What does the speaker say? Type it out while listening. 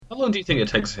long do you think it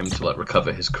takes him to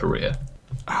recover his career?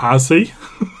 Has he?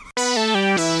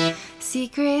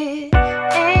 Secret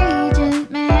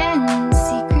agent man,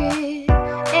 secret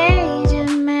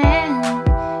agent man.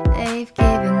 They've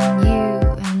given you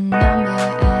a number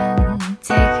and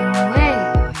taken away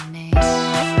your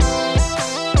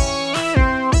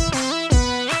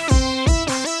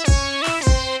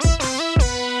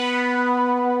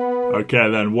name.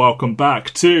 Okay then, welcome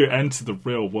back to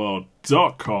EnterTheRealWorld.com.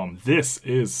 This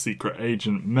is Secret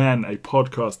Agent Men, a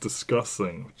podcast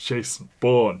discussing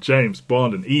Bourne, James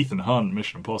Bond, and Ethan Hunt,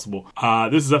 Mission Impossible.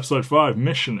 This is episode 5,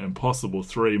 Mission Impossible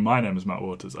 3. My name is Matt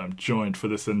Waters. I'm joined for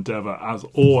this endeavour, as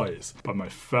always, by my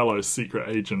fellow Secret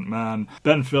Agent Man,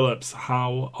 Ben Phillips.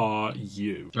 How are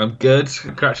you? I'm good.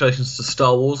 Congratulations to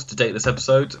Star Wars to date this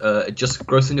episode. Just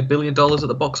grossing $1 billion at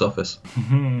the box office.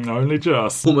 Only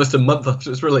just. Almost a month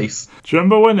after its release. Do you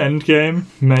remember when Endgame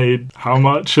made how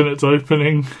much in its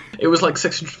opening? It was like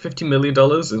 $650 million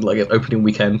in its opening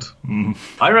weekend.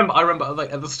 I remember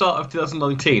at the start of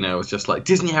 2019, I was just like,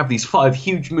 Disney have these 5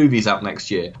 huge movies out next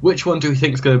year. Which one do we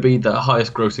think is going to be the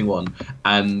highest grossing one?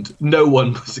 And no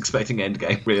one was expecting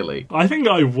Endgame, really. I think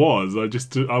I was. I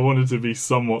wanted to be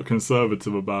somewhat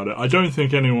conservative about it. I don't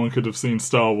think anyone could have seen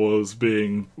Star Wars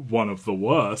being one of the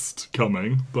worst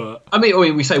coming, but... I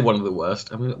mean, we say one of the worst.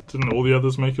 Didn't all the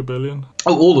others make $1 billion?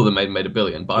 Oh, all of them made $1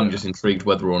 billion, but I'm just intrigued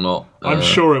whether or not... I'm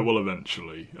sure it will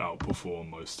eventually outperform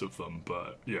most of them,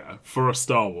 but yeah, for a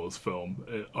Star Wars film,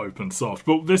 it opened soft.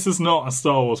 But this is not a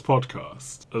Star Wars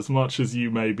podcast, as much as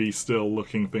you may be still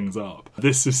looking things up.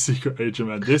 This is Secret Agent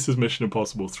Men. This is Mission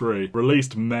Impossible 3,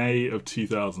 released May of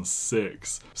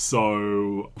 2006.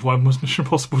 So, when was Mission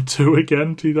Impossible 2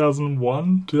 again?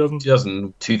 2001?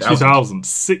 2000.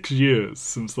 6 years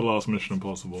since the last Mission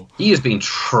Impossible. He has been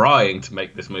trying to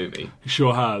make this movie. He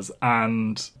sure has,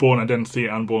 and Bourne Identity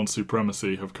and Bourne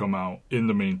Supremacy have come out in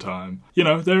the meantime. You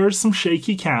know, there is some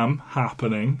shaky cam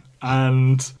happening,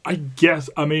 and I guess,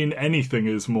 anything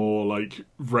is more,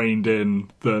 reined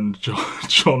in than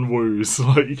John Woo's,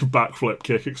 backflip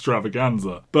kick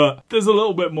extravaganza. But there's a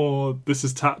little bit more, this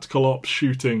is tactical ops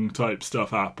shooting type stuff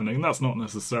happening. That's not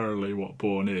necessarily what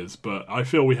Bourne is, but I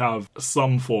feel we have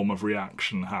some form of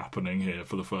reaction happening here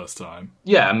for the first time.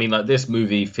 Yeah, this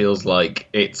movie feels like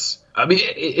it's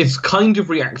kind of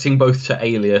reacting both to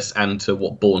Alias and to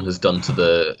what Bourne has done to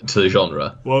the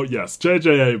genre. Well, yes,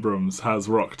 J.J. Abrams has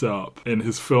rocked up in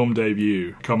his film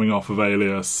debut, coming off of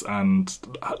Alias, and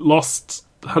Lost...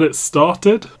 Had it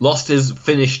started? Lost is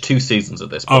finished 2 seasons at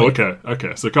this point. Oh,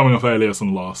 okay. So coming off Alias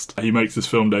and Lost, he makes his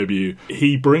film debut.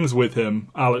 He brings with him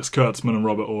Alex Kurtzman and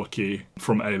Robert Orci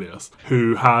from Alias,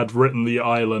 who had written The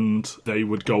Island. They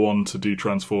would go on to do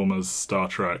Transformers, Star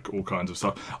Trek, all kinds of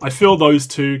stuff. I feel those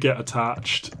two get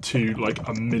attached to,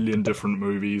 a million different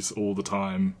movies all the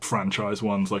time. Franchise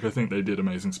ones, I think they did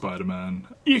Amazing Spider-Man.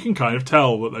 You can kind of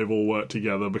tell that they've all worked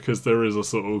together because there is a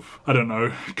sort of,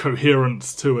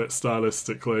 coherence to it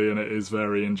stylistically. And it is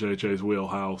very in JJ's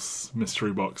wheelhouse,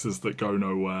 mystery boxes that go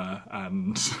nowhere,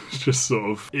 and just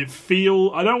sort of, I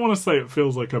don't want to say it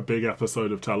feels like a big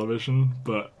episode of television,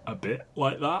 but a bit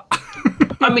like that.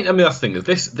 That's the thing.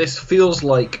 This feels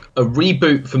like a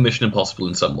reboot for Mission Impossible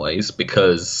in some ways,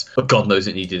 because God knows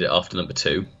it needed it after number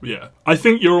 2. Yeah. I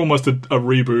think you're almost a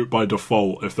reboot by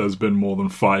default if there's been more than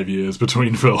 5 years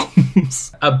between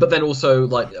films. But then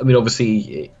also,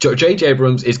 obviously, J.J.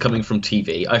 Abrams is coming from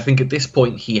TV. I think at this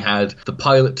point he had the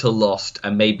pilot to Lost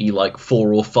and maybe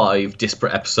 4 or 5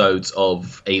 disparate episodes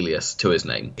of Alias to his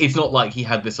name. It's not like he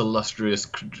had this illustrious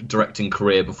directing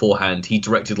career beforehand. He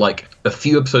directed a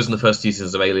few episodes in the first 2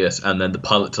 seasons of Alias, and then the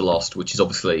pilot to Lost, which is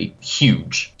obviously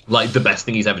huge. The best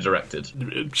thing he's ever directed.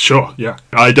 Sure, yeah.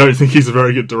 I don't think he's a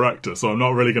very good director, so I'm not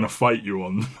really going to fight you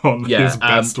on his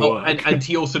best work. And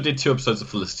he also did 2 episodes of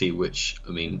Felicity, which,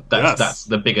 that's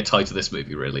the bigger tie to this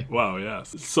movie, really. Wow,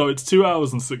 yes. So it's 2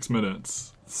 hours and 6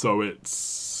 minutes, so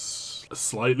it's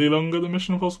slightly longer than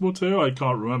Mission Impossible 2? I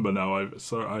can't remember now, I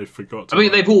forgot.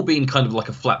 They've all been kind of a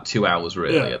flat 2 hours,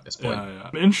 really, at this point. Yeah.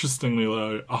 Interestingly,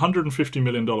 though, $150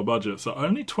 million budget, so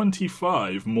only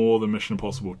 25 more than Mission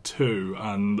Impossible 2,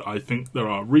 and I think there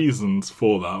are reasons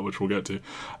for that, which we'll get to.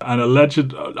 And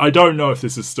I don't know if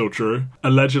this is still true,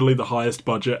 allegedly the highest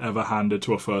budget ever handed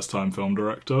to a first-time film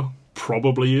director.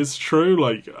 Probably is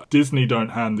true. Disney don't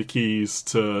hand the keys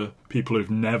to people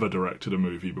who've never directed a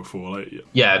movie before. Like,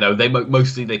 yeah, no,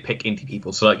 mostly they pick indie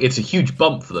people, so like it's a huge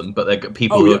bump for them. But they're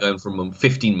people who are going from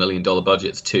 $15 million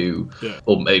budgets to,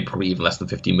 or maybe probably even less than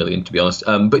 $15 million, to be honest.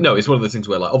 But no, it's one of those things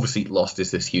where like obviously Lost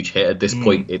is this huge hit. At this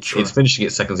point, it's finishing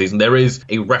its second season. There is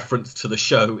a reference to the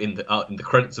show in the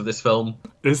credits of this film.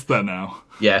 Is there now?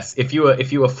 Yes, if you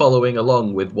were following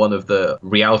along with one of the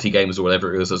reality games or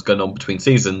whatever it was that's going on between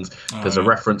seasons, there's a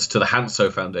reference to the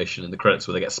Hanso Foundation in the credits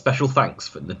where they get special thanks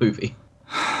for the movie.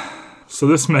 So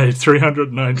this made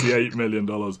 $398 million,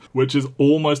 which is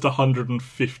almost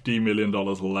 $150 million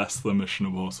less than Mission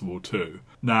Impossible 2.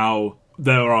 Now,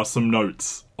 there are some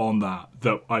notes on that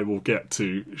I will get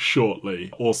to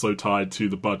shortly, also tied to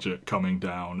the budget coming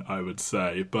down, I would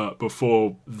say. But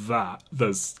before that,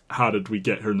 there's how did we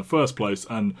get here in the first place?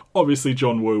 And obviously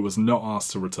John Woo was not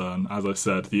asked to return. As I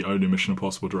said, the only Mission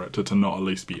Impossible director to not at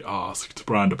least be asked.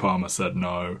 Brian De Palma said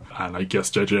no, and I guess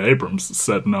J.J. Abrams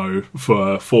said no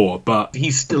for 4, but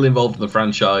he's still involved in the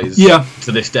franchise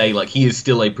to this day. Like, he is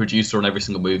still a producer on every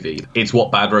single movie. It's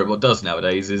what Bad Robot does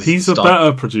nowadays. He's a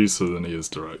better producer than he is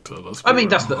director. That's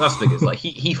the thing. Is like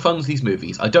he funds these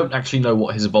movies. I don't actually know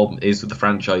what his involvement is with the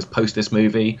franchise post this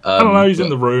movie. I don't know. He's in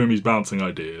the room. He's bouncing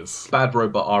ideas. Bad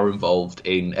Robot are involved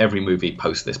in every movie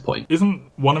post this point.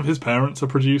 Isn't one of his parents a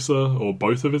producer, or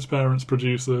both of his parents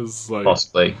producers? Like,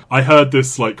 possibly. I heard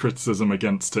this like criticism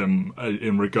against him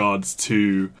in regards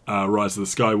to Rise of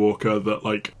the Skywalker. That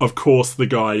like, of course, the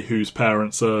guy whose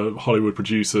parents are Hollywood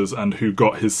producers and who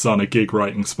got his son a gig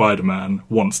writing Spider-Man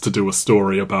wants to do a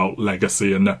story about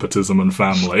legacy and nepotism and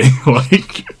family.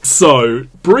 Like, so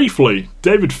briefly,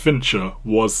 David Fincher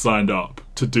was signed up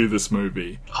to do this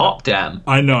movie. Hot damn.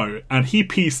 I know, and he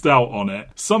pieced out on it.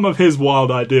 Some of his wild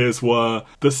ideas were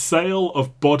the sale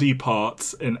of body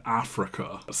parts in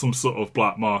Africa. Some sort of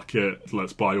black market,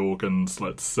 let's buy organs,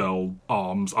 let's sell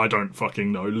arms. I don't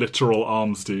fucking know. Literal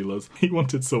arms dealers. He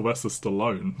wanted Sylvester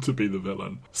Stallone to be the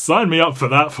villain. Sign me up for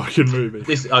that fucking movie.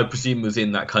 This, I presume, was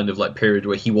in that kind of like period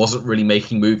where he wasn't really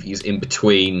making movies in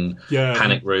between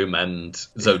Panic Room and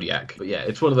Zodiac. But yeah,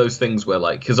 it's one of those things where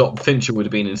like, because Fincher would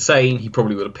have been insane. He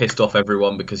probably would have pissed off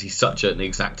everyone because he's such an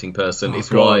exacting person.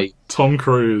 Why Tom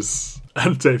Cruise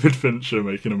and David Fincher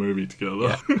making a movie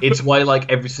together. Yeah. It's why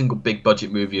like every single big budget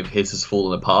movie of his has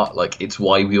fallen apart. Like, it's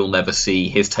why we'll never see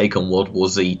his take on World War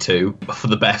Z 2 for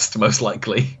the best, most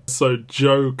likely. So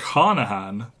Joe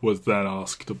Carnahan was then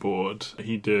asked aboard.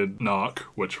 He did Narc,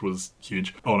 which was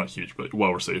huge. Oh, not huge, but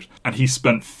well received. And he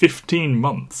spent 15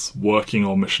 months working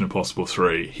on Mission Impossible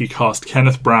 3. He cast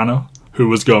Kenneth Branagh, who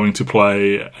was going to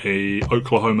play a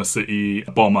Oklahoma City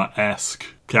bomber-esque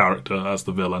character as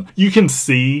the villain. You can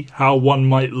see how one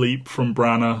might leap from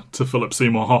Branagh to Philip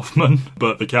Seymour Hoffman,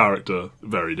 but the character,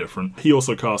 very different. He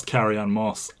also cast Carrie-Anne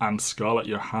Moss and Scarlett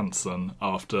Johansson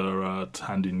after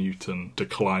Tandy Newton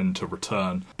declined to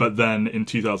return. But then in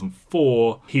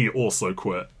 2004, he also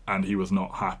quit, and he was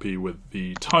not happy with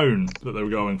the tone that they were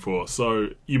going for. So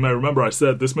you may remember I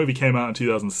said this movie came out in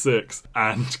 2006,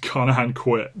 and Carnahan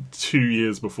quit 2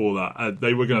 years before that.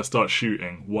 They were going to start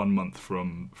shooting 1 month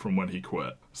from when he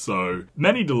quit. So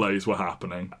many delays were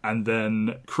happening, and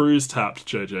then Cruise tapped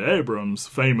J.J. Abrams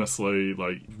famously.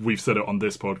 Like, we've said it on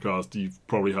this podcast, you've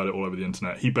probably heard it all over the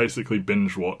internet. He basically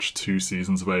binge-watched 2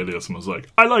 seasons of Alias and was like,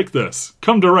 I like this,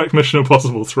 come direct Mission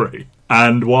Impossible 3.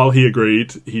 And while he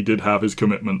agreed, he did have his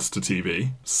commitments to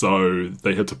TV, so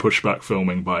they had to push back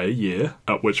filming by a year,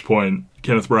 at which point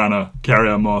Kenneth Branagh,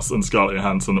 Carrie-Anne Moss and Scarlett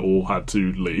Johansson all had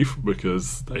to leave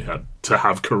because they had to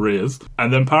have careers.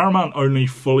 And then Paramount only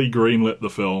fully greenlit the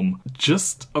film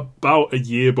just about a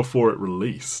year before it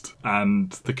released.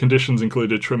 And the conditions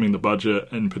included trimming the budget,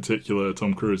 in particular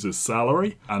Tom Cruise's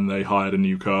salary, and they hired a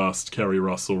new cast. Kerry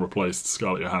Russell replaced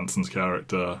Scarlett Johansson's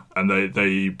character, and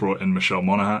they brought in Michelle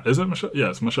Monaghan. Is it Michelle?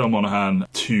 Yeah, it's Michelle Monaghan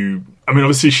to... I mean,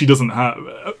 obviously she doesn't have...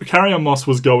 Carrie-Anne Moss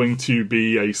was going to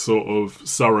be a sort of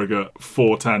surrogate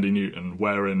for Tandy Newton,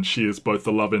 wherein she is both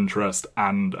the love interest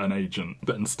and an agent.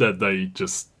 But instead they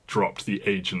just dropped the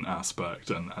agent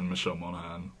aspect, and Michelle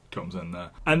Monaghan comes in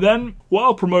there. And then,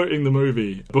 while promoting the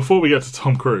movie, before we get to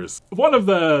Tom Cruise, one of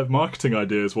their marketing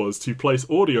ideas was to place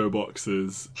audio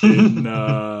boxes in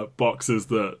boxes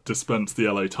that dispense the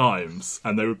LA Times,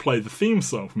 and they would play the theme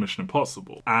song for Mission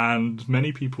Impossible. And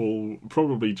many people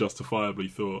probably justifiably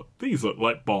thought, these look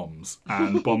like bombs,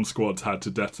 and bomb squads had to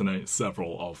detonate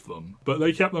several of them. But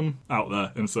they kept them out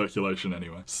there in circulation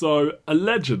anyway. So,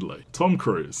 allegedly, Tom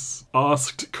Cruise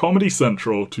asked Comedy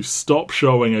Central to stop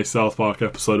showing a South Park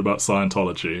episode about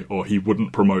Scientology, or he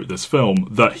wouldn't promote this film,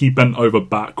 that he bent over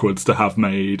backwards to have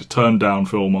made, turned down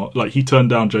he turned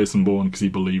down Jason Bourne because he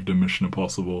believed in Mission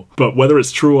Impossible. But whether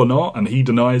it's true or not, and he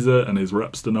denies it, and his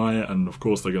reps deny it, and of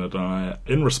course they're going to deny it,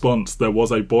 in response, there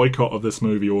was a boycott of this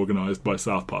movie organised by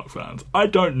South Park fans. I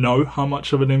don't know how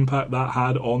much of an impact that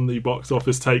had on the box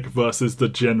office take versus the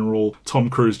general Tom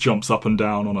Cruise jumps up and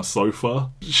down on a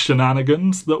sofa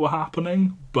shenanigans that were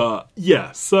happening. But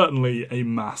yeah, certainly a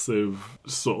massive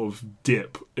sort of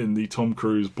dip in the Tom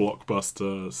Cruise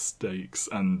blockbuster stakes,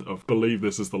 and I believe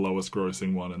this is the lowest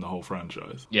grossing one in the whole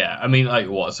franchise. Yeah, I mean, like,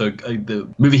 what? So the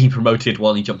movie he promoted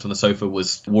while he jumped on the sofa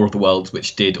was War of the Worlds,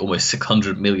 which did almost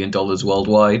 $600 million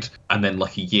worldwide. And then,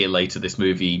 like, a year later, this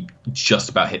movie just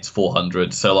about hits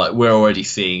 400. So, like, we're already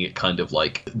seeing it kind of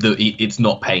like it's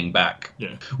not paying back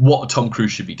what Tom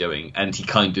Cruise should be doing. And he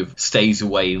kind of stays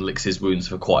away and licks his wounds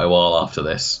for quite a while after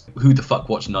this. Who the fuck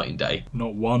watched Night and Day?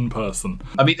 Not one person.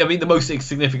 I mean, the most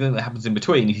significant thing that happens in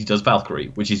between is he does Valkyrie,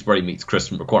 which is where he meets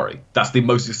Kristen McQuarrie. That's the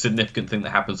most significant thing that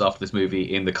happens after this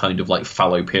movie in the kind of like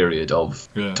fallow period of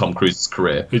Tom Cruise's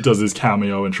career. He does his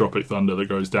cameo in Tropic Thunder that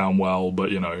goes down well,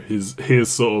 but you know, his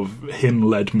sort of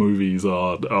him-led movies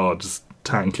are just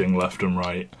tanking left and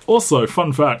right. Also,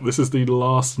 fun fact, this is the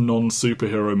last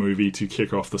non-superhero movie to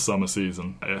kick off the summer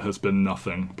season. It has been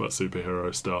nothing but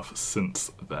superhero stuff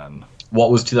since then. What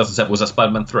was 2007? Was that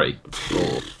Spider-Man 3?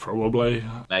 Or probably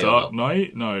Dark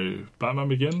Knight? No, Batman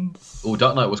Begins? Oh,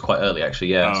 Dark Knight was quite early,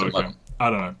 actually, yeah. Oh, okay. I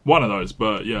don't know. One of those,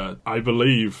 but yeah, I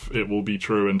believe it will be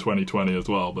true in 2020 as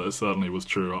well, but it certainly was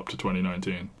true up to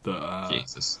 2019.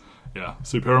 Jesus. Yeah,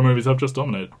 superhero movies have just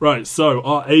dominated. Right, so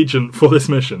our agent for this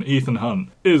mission, Ethan Hunt,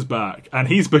 is back, and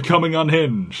he's becoming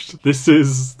unhinged. This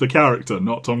is the character,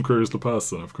 not Tom Cruise the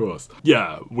person, of course.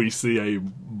 Yeah, we see a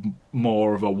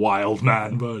more of a wild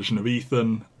man version of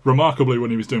Ethan. Remarkably,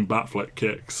 when he was doing batflip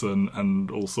kicks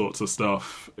and all sorts of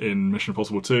stuff in Mission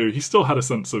Impossible 2, he still had a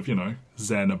sense of,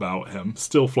 zen about him,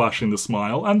 still flashing the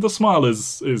smile, and the smile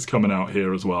is coming out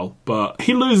here as well. But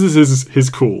he loses his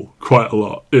cool quite a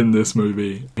lot in this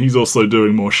movie. He's also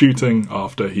doing more shooting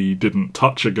after he didn't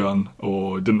touch a gun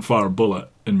or didn't fire a bullet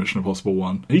in Mission Impossible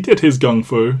 1. He did his gung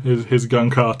fu, his gun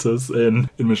katas in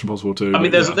Mission Impossible 2. I mean,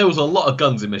 there was a lot of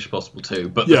guns in Mission Impossible 2,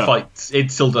 but the fight,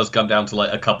 it still does come down to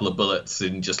like a couple of bullets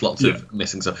and just lots of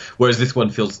missing stuff. Whereas this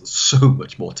one feels so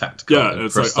much more tactical and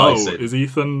it's precise. like, is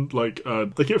Ethan like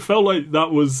it felt like that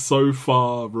was so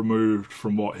far removed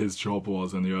from what his job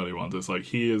was in the early ones. It's like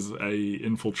he is a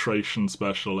infiltration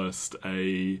specialist,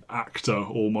 a actor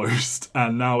almost,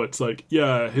 and now it's like,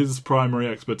 his primary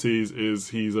expertise is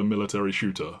he's a military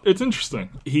shooter. It's interesting.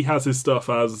 He has his stuff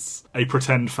as a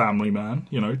pretend family man,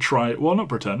 not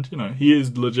pretend, he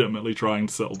is legitimately trying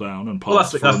to settle down and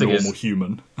pass for a normal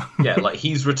human. Yeah, like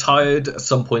he's retired at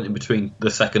some point in between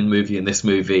the second movie and this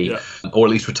movie, or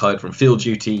at least retired from field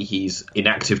duty. He's in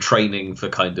active training for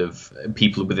kind of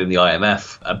people within the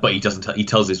IMF, but he doesn't. He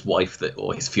tells his wife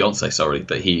or his fiance,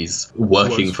 that he's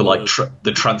working for like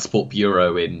the transport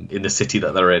bureau in the city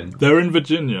that they're in. They're in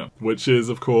Virginia, which is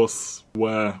of course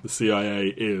where the CIA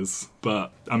is,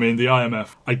 but I mean the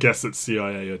IMF, I guess it's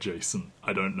CIA adjacent.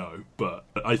 I don't know, but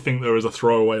I think there is a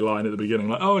throwaway line at the beginning,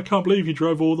 like, "Oh, I can't believe you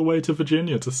drove all the way to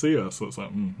Virginia to see us." So it's like,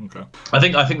 okay. I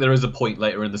think there is a point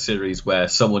later in the series where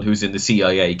someone who's in the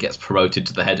CIA gets promoted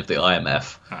to the head of the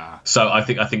IMF. So I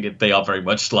think they are very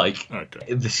much like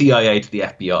the CIA to the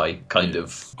FBI kind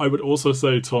of. I would also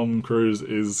say Tom Cruise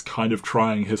is kind of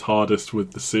trying his hardest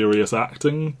with the serious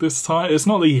acting this time. It's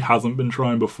not that he hasn't been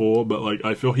trying before, but like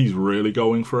I feel he's really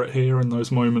going for it here in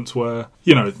those moments where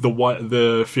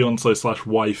the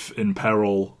fiance/wife in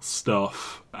peril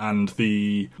stuff and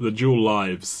the dual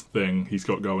lives thing he's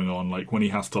got going on, like when he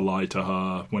has to lie to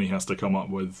her, when he has to come up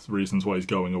with reasons why he's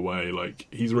going away, like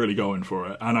he's really going for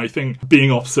it. And I think being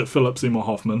opposite Philip Seymour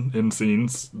Hoffman in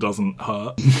scenes doesn't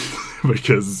hurt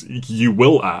because you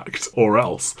will act or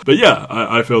else. But yeah,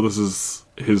 I feel this is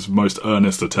his most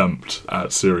earnest attempt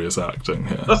at serious acting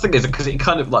here. The thing is, because it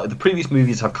kind of like the previous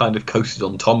movies have kind of coasted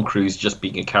on Tom Cruise just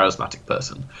being a charismatic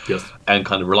person, and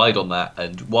kind of relied on that.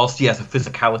 And whilst he has a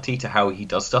physicality to how he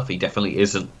does stuff, he definitely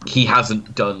isn't. He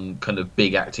hasn't done kind of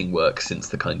big acting work since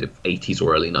the kind of 80s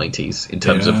or early 90s. In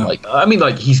terms of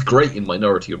he's great in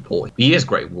Minority Report. He is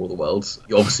great in War of the Worlds.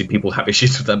 Obviously, people have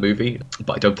issues with that movie,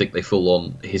 but I don't think they fall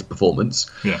on his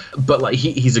performance. Yeah. But like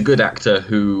he's a good actor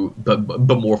who, but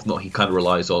more often not, he kind of relies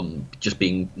relies on just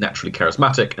being naturally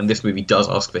charismatic, and this movie does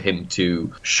ask for him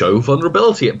to show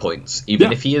vulnerability at points,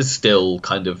 even if he is still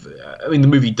kind of... I mean, the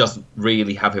movie doesn't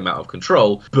really have him out of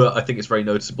control, but I think it's very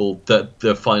noticeable that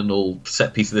the final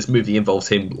set piece of this movie involves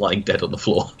him lying dead on the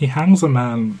floor. He hangs a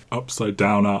man upside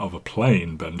down out of a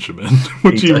plane, Benjamin.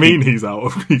 What do you mean he's not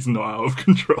out of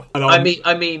control?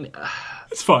 I mean...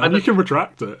 It's fine. You can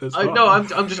retract it. It's fine.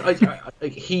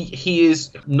 He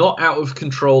is not out of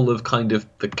control of kind of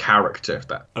the character. If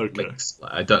that makes,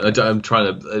 I'm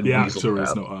trying to. The actor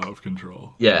is not out of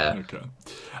control. Yeah. Okay.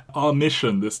 Our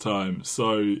mission this time.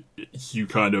 So you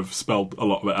kind of spelled a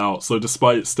lot of it out. So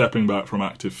despite stepping back from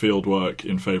active field work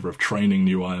in favour of training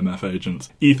new IMF agents,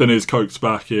 Ethan is coaxed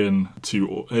back in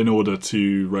order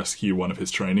to rescue one of his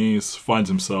trainees. Finds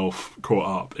himself caught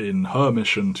up in her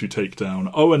mission to take down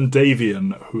Owen Davian,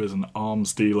 who is an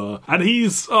arms dealer, and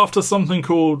he's after something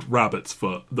called Rabbit's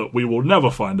Foot that we will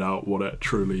never find out what it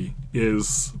truly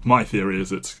is. My theory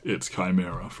is it's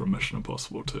Chimera from Mission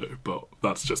Impossible 2, but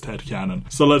that's just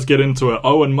headcanon. So let's get into it.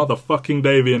 Owen motherfucking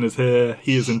Davian is here.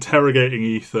 He is interrogating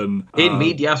Ethan. In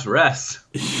medias res.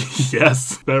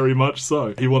 Yes, very much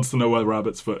so. He wants to know where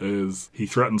Rabbit's Foot is. He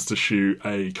threatens to shoot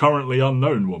a currently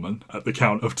unknown woman at the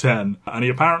count of 10, and he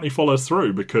apparently follows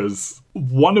through because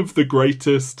one of the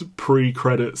greatest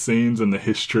pre-credit scenes in the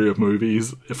history of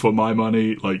movies, for my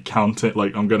money, like count it,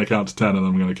 like I'm going to count to 10 and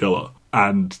I'm going to kill her.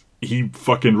 And he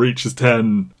fucking reaches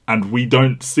 10 and we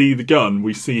don't see the gun,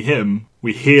 we see him.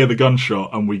 We hear the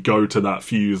gunshot and we go to that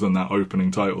fuse and that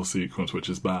opening title sequence, which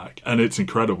is back. And it's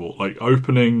incredible. Like,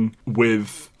 opening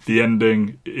with the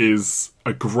ending is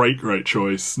a great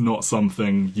choice, not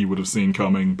something you would have seen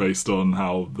coming based on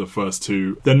how the first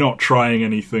two, they're not trying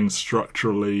anything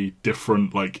structurally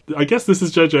different. Like, I guess this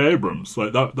is J.J. Abrams.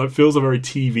 Like, that feels a very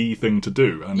TV thing to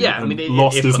do. And, yeah, I mean,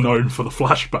 Lost is known for the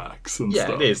flashbacks and stuff.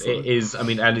 Yeah, it is. So. It is. I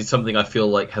mean, and it's something I feel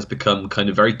like has become kind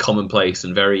of very commonplace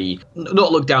and very,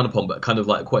 not looked down upon, but kind of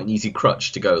like quite an easy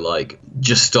crutch to go, like,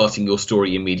 just starting your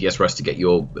story in medias res to get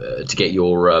your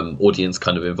audience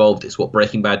kind of involved. It's what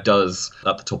Breaking Bad does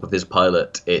at the top of his pilot.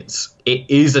 It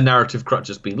is a narrative crutch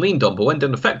that's been leaned on, but when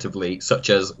done effectively, such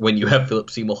as when you have Philip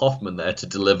Seymour Hoffman there to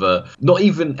deliver not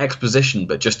even exposition,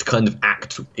 but just to kind of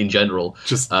act in general.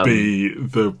 Just be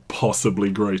the possibly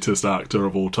greatest actor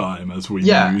of all time, as we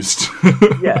used.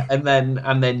 Yeah, and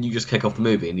then you just kick off the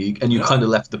movie, and you kind of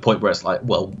left the point where it's like,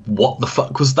 well, what the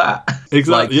fuck was that?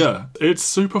 Exactly. Yeah, it's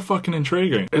super fucking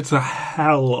intriguing. It's a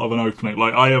hell of an opening.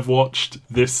 Like, I have watched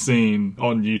this scene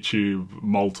on YouTube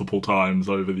multiple times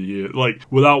over the years, like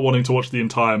without wanting to watch the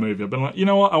entire movie. I've been like, you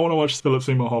know what? I want to watch Philip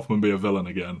Seymour Hoffman be a villain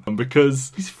again. And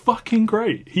because he's fucking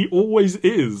great. He always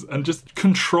is. And just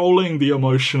controlling the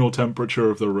emotional temperature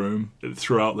of the room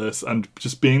throughout this and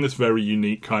just being this very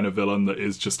unique kind of villain that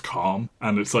is just calm.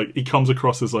 And it's like, he comes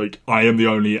across as like, I am the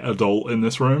only adult in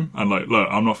this room. And like, look,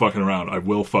 I'm not fucking around. I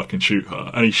will fucking shoot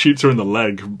her. And he shoots her in the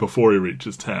leg before he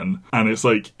reaches 10. And it's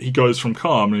like, he goes from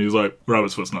calm and he's like,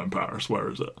 Rabbit's Foot's not in Paris.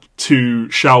 Where is it? To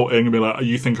shouting and be like,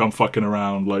 you think I'm fucking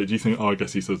around? Like, do you think, I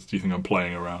guess he says, do you think I'm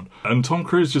playing around? And Tom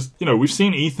Cruise just, we've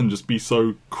seen Ethan just be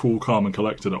so cool, calm and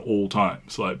collected at all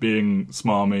times, like being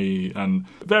smarmy and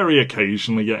very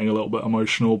occasionally getting a little bit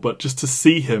emotional, but just to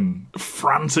see him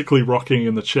frantically rocking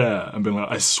in the chair and being like,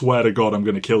 I swear to God, I'm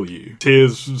going to kill you.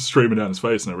 Tears streaming down his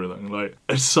face and everything. Like,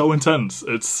 it's so intense.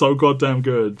 It's so goddamn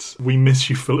good. We miss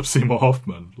you, Philip Seymour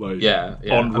Hoffman. Like, yeah.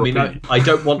 On repeat. I mean, I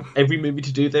don't want every movie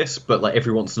to do this, but like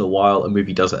every once in a while, a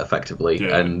movie does it effectively.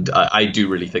 Yeah. And I do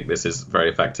really think this is very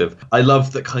effective. I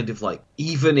love that kind of like,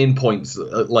 even in points,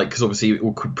 like, because obviously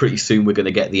pretty soon we're going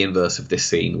to get the inverse of this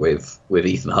scene with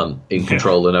Ethan Hunt in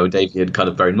control and Owen Davian kind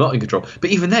of very not in control. But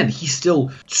even then, he's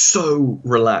still so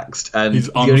relaxed. And he's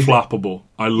unflappable.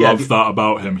 I love that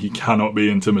about him. He cannot be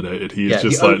intimidated. He's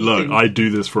just like, look, I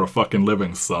do this for a fucking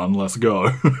living, son. Let's go.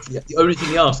 The only thing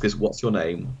he asks is, what's your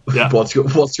name? Yeah. What's your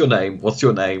name? What's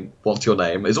your name? What's your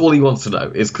name? It's all he wants to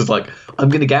know. Is because, like, I'm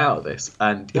going to get out of this.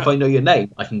 And if I know your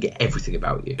name, I can get everything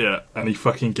about you. Yeah, and he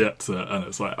fucking gets it. And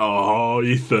it's like, oh,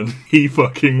 Ethan, he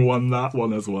fucking won that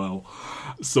one as well.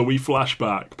 So we flash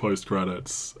back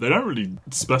post-credits. They don't really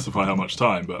specify how much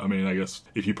time, but I mean, I guess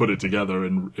if you put it together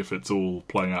and if it's all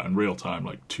playing out in real time,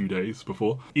 like 2 days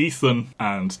before, Ethan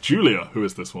and Julia, who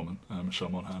is this woman, Michelle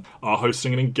Monaghan, are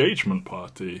hosting an engagement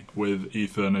party with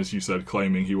Ethan, as you said,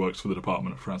 claiming he works for the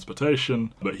Department of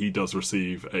Transportation, but he does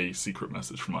receive a secret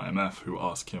message from IMF who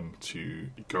ask him to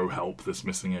go help this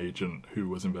missing agent who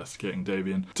was investigating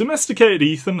Davian. Domesticated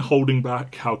Ethan holding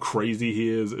back how crazy he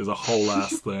is a whole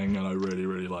ass thing, and I really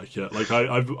like it. Like,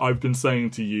 I've been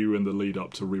saying to you in the lead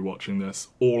up to rewatching this,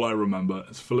 all I remember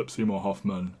is Philip Seymour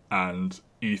Hoffman and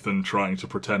Ethan trying to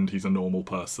pretend he's a normal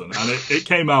person. And it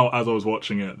came out as I was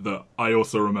watching it that I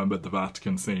also remembered the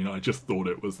Vatican scene. I just thought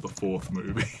it was the fourth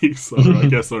movie, so I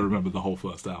guess I remembered the whole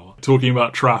first hour. Talking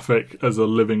about traffic as a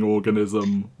living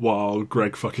organism while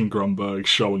Greg fucking Grunberg's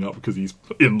showing up because he's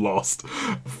in Lost.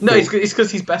 No, it's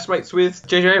because he's best mates with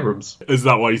J.J. Abrams. Is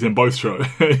that why he's in both shows?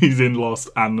 He's in Lost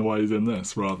and why he's in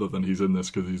this, rather than he's in this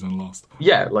because he's in Lost?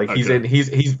 Yeah, like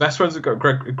he's best friends with Greg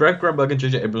Grunberg and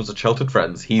J.J. Abrams are childhood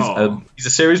friends. He's a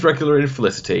series regular in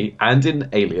Felicity and in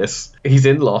Alias. He's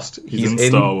in Lost. He's in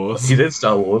Star Wars. He's in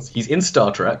Star Wars. He's in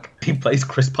Star Trek. He plays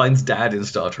Chris Pine's dad in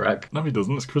Star Trek. No, he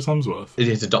doesn't. It's Chris Hemsworth. It's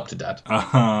his adopted dad.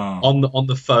 Uh-huh. On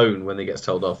the phone when he gets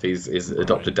told off, he's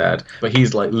adopted dad. But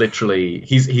he's like literally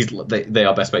they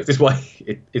are best mates. This is why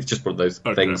it's just one of those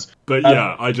things. But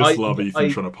yeah, I just love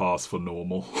Ethan trying to pass for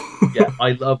normal. Yeah,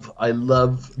 I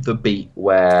love the beat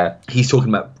where he's talking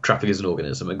about traffic as an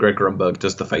organism, and Greg Grunberg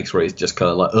does the face where he's just kind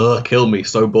of like, "Ugh, kill me,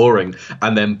 so boring,"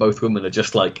 and then both women are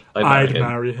just like, "I'd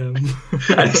marry him."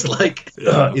 And it's like,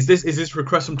 is this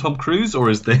request from Tom Cruise or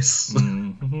is this?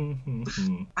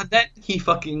 And then he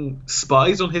fucking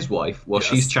spies on his wife while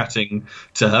she's chatting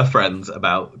to her friends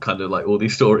about kind of like all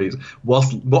these stories,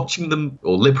 whilst watching them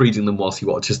or lip reading them whilst he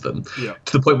watches them. Yeah.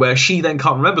 To the point where she then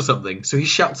can't remember something, so he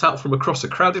shouts out from across a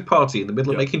crowded party in the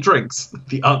middle of making drinks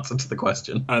the answer to the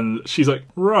question. And she's like,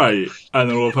 right. And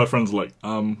then all of her friends are like,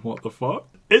 what the fuck?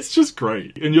 It's just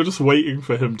great. And you're just waiting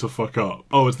for him to fuck up.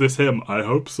 Oh, is this him? I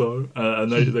hope so.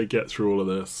 And they get through all of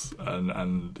this.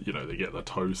 And you know, they get their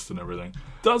toast and everything.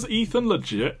 Does Ethan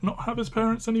legit not have his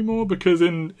parents anymore? Because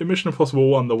in Mission Impossible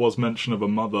 1, there was mention of a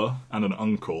mother and an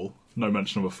uncle. No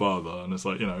mention of a father. And it's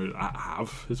like, you know,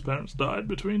 have his parents died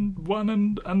between one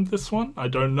and this one? I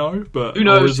don't know. But who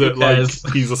knows? Or is it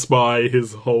like he's a spy,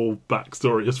 his whole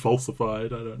backstory is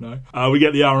falsified? I don't know. We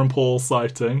get the Aaron Paul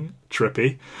sighting.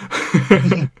 Trippy.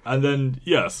 And then,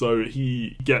 yeah, so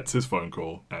he gets his phone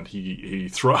call and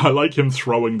I like him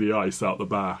throwing the ice out the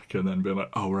back and then being like,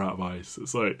 oh, we're out of ice.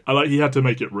 It's like, I like he had to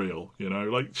make it real, you know?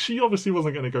 Like, she obviously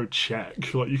wasn't going to go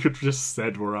check. Like, you could have just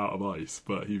said we're out of ice,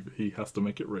 but he has to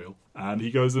make it real. And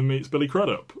he goes and meets Billy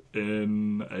Crudup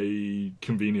in a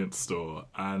convenience store.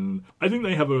 And I think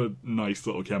they have a nice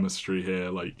little chemistry here,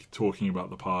 like, talking about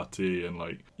the party and,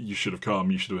 like, you should have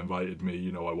come, you should have invited me,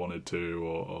 you know, I wanted to,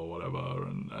 or whatever,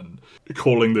 and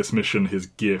calling this mission his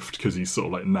gift because he's sort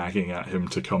of like nagging at him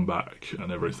to come back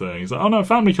and everything. He's like, oh no,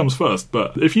 family comes first,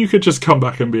 but if you could just come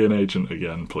back and be an agent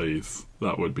again, please.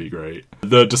 That would be great.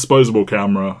 The disposable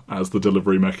camera as the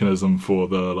delivery mechanism for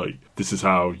the, like, this is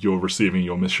how you're receiving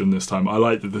your mission this time. I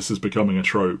like that this is becoming a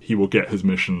trope. He will get his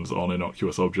missions on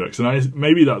innocuous objects. And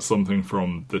maybe that's something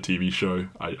from the TV show.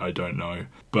 I don't know.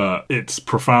 But it's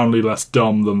profoundly less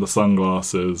dumb than the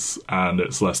sunglasses, and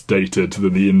it's less dated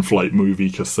than the in-flight movie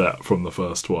cassette from the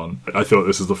first one. I thought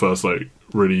this is the first, like,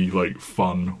 really, like,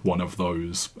 fun one of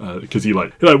those. Because he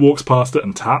walks past it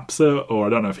and taps it, or I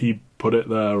don't know if he put it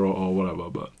there or whatever,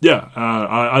 but yeah,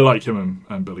 I like him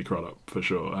and Billy Crudup for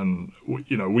sure. And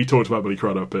you know, we talked about Billy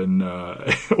Crudup in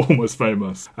Almost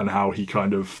Famous and how he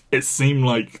kind of, it seemed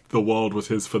like the world was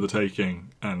his for the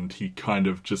taking, and he kind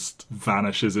of just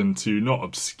vanishes into not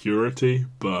obscurity,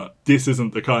 but this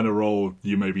isn't the kind of role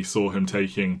you maybe saw him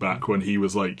taking back when he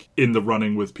was like in the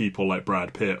running with people like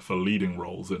Brad Pitt for leading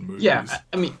roles in movies. Yeah,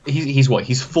 I mean,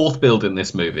 he's fourth billed in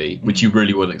this movie, which you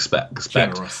really wouldn't expect.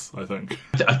 Generous, I think.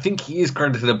 I think he is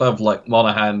credited above like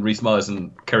Monaghan, Rhys Meyers,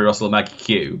 and Kerry Russell and Maggie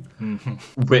Q.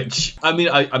 Mm-hmm. Which I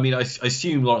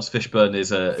assume Lawrence Fishburne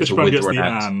is a Fishburne gets the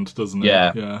and, doesn't it?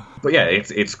 Yeah. But yeah,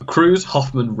 it's Cruise,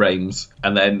 Hoffman, Rames,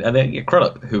 and then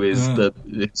Crudup, who is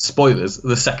the spoilers,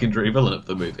 the secondary villain of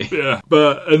the movie. Yeah,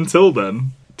 but until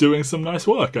then, doing some nice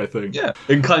work, I think. Yeah,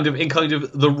 in kind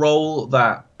of the role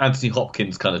that Anthony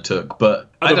Hopkins kind of took, but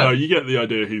I don't know. You get the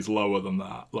idea he's lower than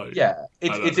that. Like, yeah,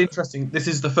 it's interesting. This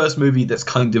is the first movie that's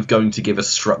kind of going to give a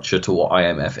structure to what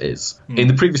IMF is. In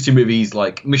the previous two movies,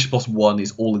 like Mission Impossible 1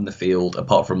 is all in the field,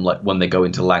 apart from like when they go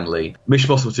into Langley.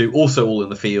 Mission Impossible 2 also all in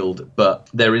the field, but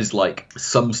there is like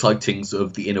some sightings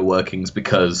of the inner workings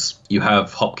because you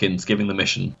have Hopkins giving the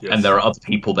mission, and there are other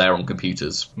people there on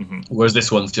computers. Mm-hmm. Whereas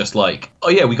this one's just like, oh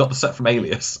yeah, we got the set from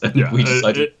Alias, and we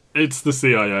decided. It's the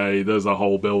CIA, there's a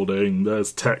whole building,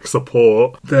 there's tech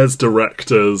support, there's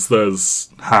directors, there's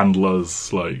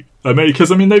handlers, like, I mean,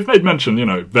 because, I mean, they've made mention, you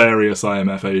know, various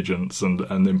IMF agents and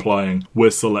implying we're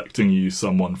selecting you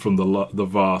someone from the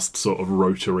vast sort of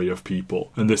rotary of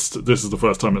people. And this is the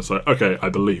first time it's like, okay, I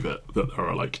believe it, that there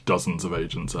are like dozens of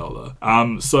agents out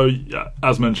there. So, yeah,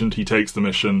 as mentioned, he takes the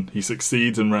mission. He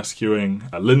succeeds in rescuing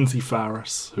Lindsay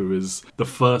Farris, who is the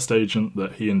first agent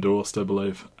that he endorsed, I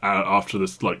believe, after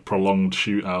this like prolonged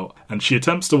shootout. And she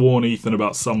attempts to warn Ethan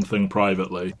about something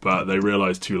privately, but they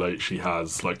realise too late she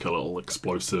has like a little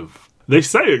explosive. They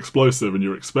say explosive and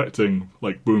you're expecting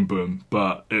like boom boom,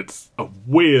 but it's a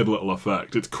weird little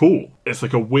effect. It's cool. It's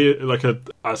like a weird, like a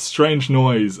strange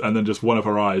noise, and then just one of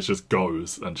her eyes just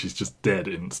goes and she's just dead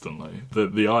instantly.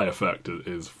 The eye effect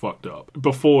is fucked up.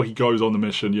 Before he goes on the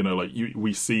mission, you know, like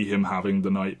we see him having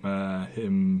the nightmare,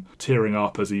 him tearing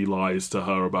up as he lies to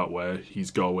her about where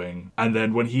he's going. And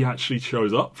then when he actually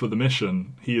shows up for the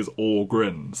mission, he is all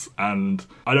grins. And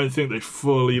I don't think they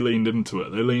fully leaned into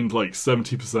it. They leaned like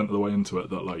 70% of the way into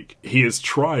it, that like he is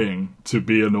trying to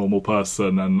be a normal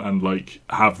person and like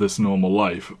have this normal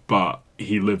life, but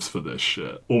he lives for this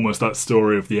shit. Almost that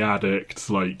story of the addict,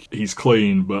 like he's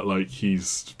clean, but like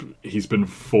he's been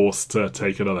forced to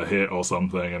take another hit or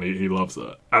something, and he loves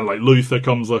it. And like Luther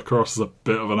comes across as a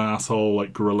bit of an asshole,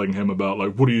 like grilling him about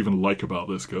like, what do you even like about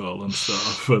this girl and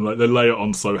stuff, and like they lay it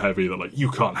on so heavy that like you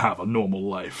can't have a normal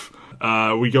life.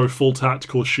 We go full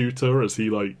tactical shooter as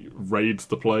he like raids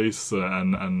the place,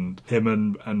 and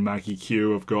him and Maggie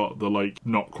Q have got the like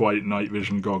not quite night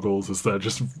vision goggles as they're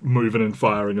just moving and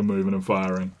firing and moving and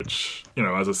firing, which, you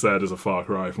know, as I said, is a far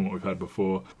cry from what we've had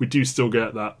before. We do still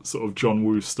get that sort of John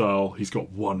Woo style, he's got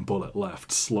one bullet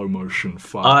left, slow motion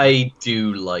fire. I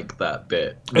do like that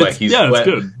bit where it's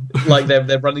good. Like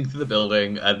they're running through the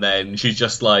building, and then she's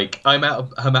just like, I'm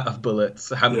out of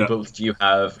bullets. How many bullets do you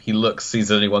have? He looks, sees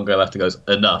only one guy left, and goes,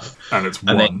 enough. And it's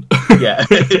one. Then, yeah,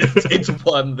 it's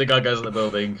one. The guy goes in the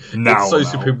building. Now, it's so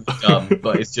supremely dumb,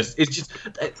 but it's just.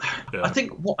 I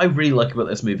think what I really like about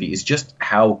this movie is just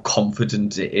how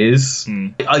confident it is.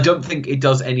 I don't think it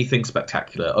does anything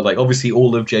spectacular. Like, obviously,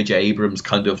 all of J.J. Abrams'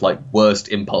 kind of like worst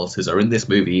impulses are in this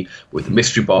movie, with the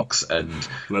mystery box and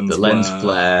the lens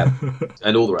flare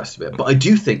and all the rest of it. But I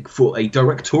do think for a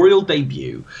directorial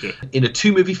debut in a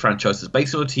 2-movie franchise that's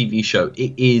based on a TV show,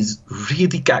 it is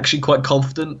really actually quite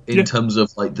confident in terms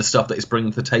of like the stuff that it's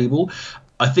bringing to the table.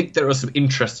 I think there are some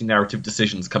interesting narrative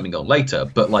decisions coming on later,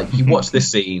 but like you watch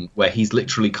this scene where he's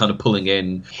literally kind of pulling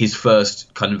in his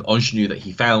first kind of ingenue that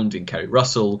he found in Kerry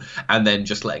Russell, and then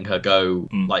just letting her go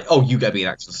like, oh, you get to be an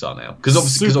action star now. Because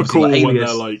obviously cool like, Alias, when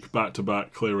they're like back to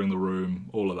back clearing the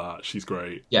room, all of that. She's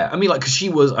great. Yeah, I mean, like, because she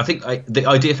was, I think the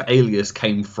idea for Alias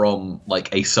came from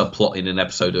like a subplot in an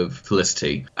episode of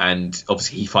Felicity, and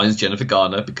obviously he finds Jennifer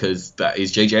Garner because that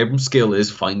is J.J. Abrams' skill, is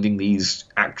finding these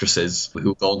actresses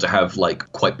who go on to have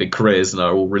like quite big careers and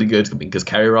are all really good. I mean, because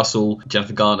Kerry Russell,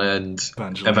 Jennifer Garner, and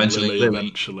Evangeline Lilly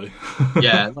eventually,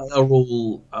 yeah, like, are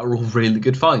all really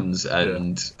good finds,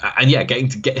 and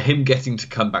getting to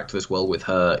come back to this world with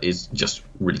her is just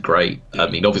really great. I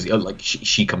mean, obviously, like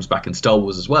she comes back in Star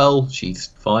Wars as well. She's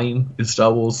fine in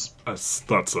Star Wars.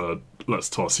 That's a let's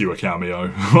toss you a cameo.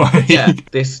 Yeah,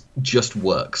 this just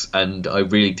works, and I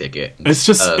really dig it. It's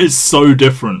just it's so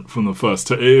different from the first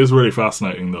two. It is really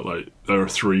fascinating that like there are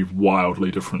 3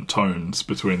 wildly different tones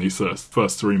between these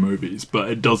first 3 movies, but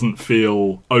it doesn't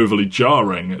feel overly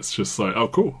jarring. It's just like, oh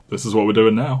cool, this is what we're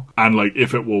doing now. And like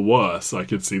if it were worse, I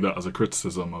could see that as a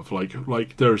criticism of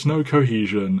like there's no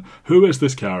cohesion. Who is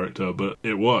this character? But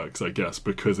it works, I guess,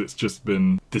 because it's just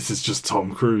been, this is just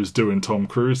Tom Cruise doing Tom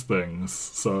Cruise things.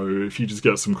 So if you just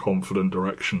get some confident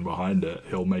direction behind it,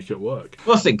 he'll make it work.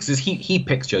 Well, the thing is, he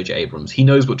picks J.J. Abrams. He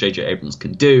knows what J.J. Abrams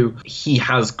can do. He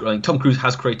has, like, Tom Cruise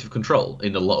has creative control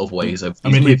in a lot of ways. I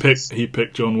mean, he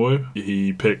picked John Woo.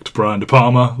 He picked Brian De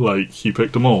Palma. Like, he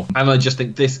picked them all. And I just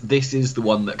think this is the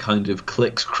one that kind of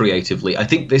clicks creatively. I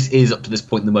think this is, up to this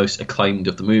point, the most acclaimed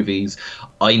of the movies.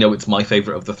 I know it's my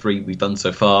favourite of the 3 we've done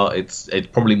so far. It's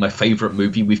probably my favourite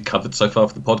movie we've covered so far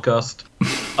for the podcast.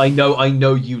 I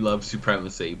know you love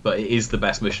Supremacy, but it is the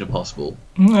best Mission Impossible.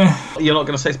 You're not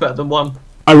going to say it's better than 1?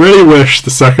 I really wish the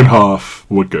second half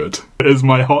were good. It is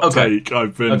my hot take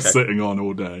I've been sitting on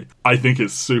all day. I think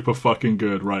it's super fucking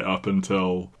good right up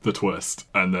until the twist,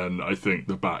 and then I think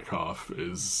the back half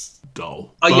is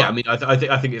dull. Yeah, I mean, I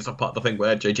think it's a part of the thing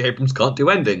where J.J. Abrams can't do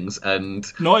endings, and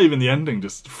not even the ending,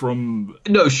 just from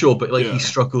no, sure, but like he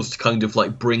struggles to kind of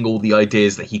like bring all the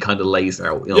ideas that he kind of lays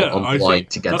out on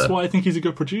together. That's why I think he's a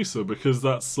good producer, because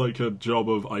that's like a job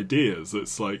of ideas.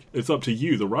 It's like it's up to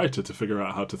you, the writer, to figure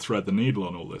out how to thread the needle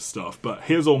on all this stuff. But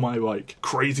here's all my like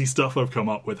crazy stuff I've come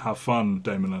up with. Have fun,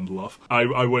 Damon Lindelof.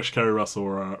 I wish Kerry Russell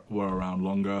were around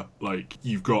longer. Like,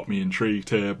 you've got me intrigued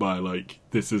here by, like,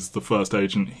 this is the first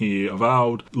agent he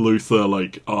avowed. Luther,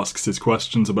 like, asks his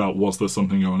questions about, was there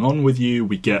something going on with you?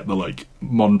 We get the, like,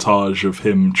 montage of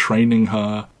him training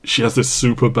her. She has this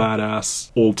super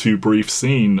badass, all too brief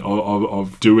scene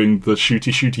of doing the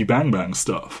shooty bang bang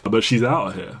stuff. But she's out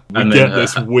of here. We get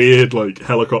this weird, like,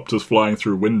 helicopters flying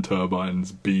through wind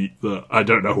turbines beat that I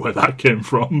don't know where that came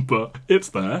from, but it's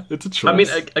there. It's a choice. I mean,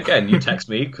 again, you text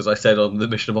me, because I said on the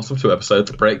Mission Impossible 2 episode,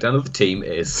 the breakdown of the team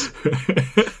is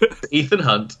Ethan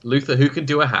Hunt, Luther who can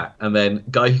do a hat, and then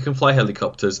guy who can fly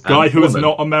helicopters. Guy who is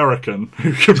not American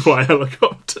who can fly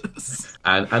helicopters.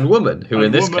 And woman, who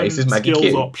in this case is Maggie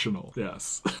skills Q. Optional,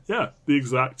 yes. Yeah, the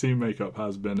exact team makeup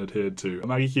has been adhered to.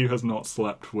 Maggie Q has not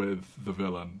slept with the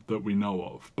villain that we know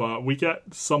of, but we get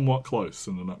somewhat close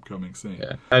in an upcoming scene.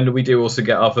 Yeah. And we do also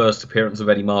get our first appearance of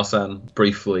Eddie Marsan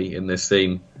briefly in this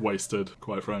scene. Wasted,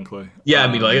 quite frankly. Yeah, I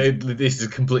mean, like, this is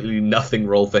completely nothing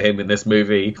role for him in this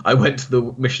movie. I went to the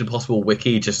Mission Impossible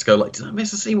wiki just to go, like, did I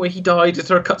miss a scene where he died? Is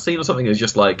there a cutscene or something? It's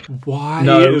just like, why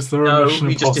is there a Mission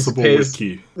Impossible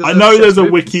wiki? I know there's a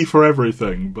wiki for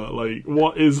everything, but, like,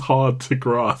 what is hard to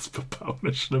grasp about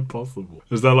Mission Impossible?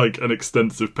 Is there, like, an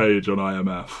extensive page on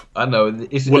IMF? I know.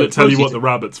 Will it tell you what the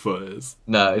rabbit's foot is?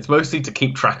 No, it's mostly to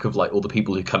keep track of, like, all the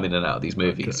people who come in and out of these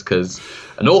movies, because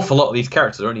an awful lot of these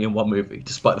characters are only in one movie,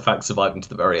 despite the fact surviving to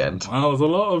the very end. Well, there's a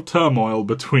lot of turmoil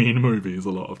between movies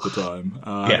a lot of the time.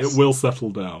 Yes. It will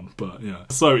settle down, but yeah.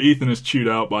 So Ethan is chewed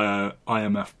out by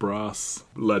IMF brass,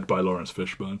 led by Lawrence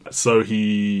Fishburne. So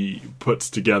he puts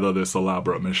together this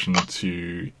elaborate mission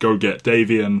to go get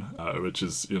Davian, which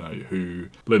is, you know, who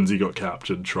Lindsay got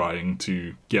captured trying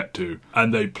to get to.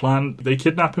 And they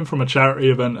kidnap him from a charity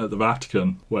event at the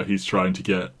Vatican where he's trying to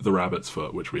get the rabbit's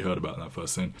foot, which we heard about in that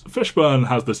first scene. Fishburne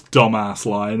has this dumbass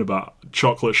line about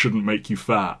chocolate shouldn't make you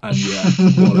fat, and yeah,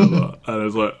 whatever. And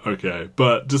it's like, okay.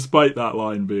 But despite that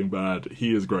line being bad,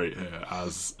 he is great here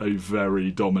as a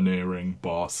very domineering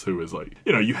boss who is like,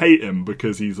 you know, you hate him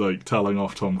because he's like telling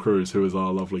off Tom Cruise, who is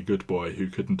our lovely good boy who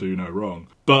couldn't do no wrong.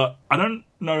 But I don't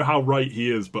know how right he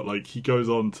is, but like he goes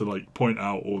on to like point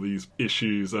out all these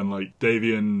issues, and like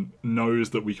Davian knows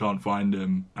that we can't find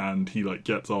him, and he like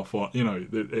gets off on, you know,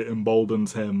 it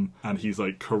emboldens him, and he's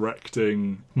like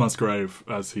correcting Musgrave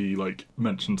as he like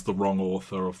mentions the wrong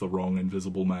author of the wrong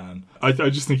Invisible Man. I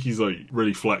just think he's like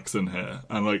really flexing here,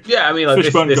 and like, yeah, I mean, like,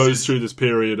 Fishburne goes through this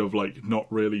period of like not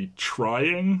really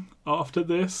trying after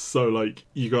this, so like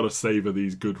you gotta savor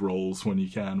these good roles when you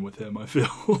can with him, I feel.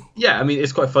 Yeah, I mean,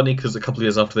 it's quite funny because a couple of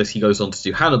years after this he goes on to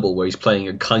do Hannibal, where he's playing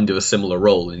a kind of a similar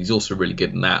role, and he's also really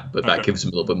good in that, but that gives him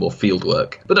a little bit more field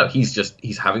work. But no,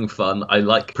 he's having fun. I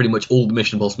like pretty much all the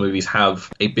Mission Impossible movies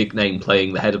have a big name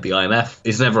playing the head of the IMF.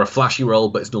 It's never a flashy role,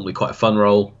 but it's normally quite a fun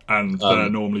role. And they're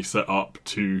normally set up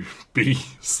to be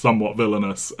somewhat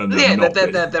villainous, and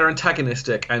they're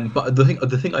antagonistic. But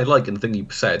the thing I like, and the thing you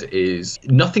said, is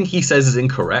nothing he says is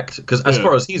incorrect, because as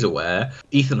far as he's aware,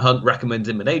 Ethan Hunt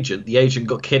recommended him an agent. The agent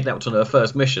got kidnapped on her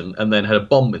first mission and then had a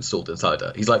bomb installed inside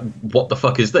her. He's like, what the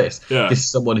fuck is this? Yeah. This is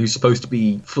someone who's supposed to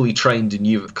be fully trained, and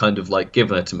you've kind of like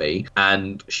given her to me,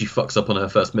 and she fucks up on her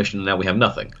first mission, and now we have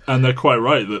nothing. And they're quite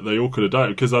right that they all could have died,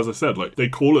 because as I said, like, they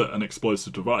call it an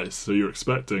explosive device, so you're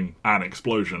expecting an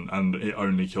explosion and it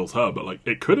only kills her, but like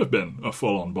it could have been a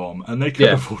full-on bomb and they could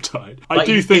have all died. I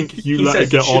do think you let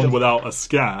it get on without a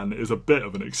scan is a bit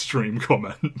of an extreme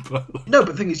comment, but like, no,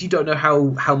 but the thing is, you don't know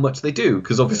how much they do,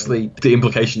 because obviously the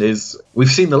implication is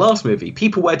we've seen the last movie.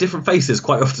 People wear different faces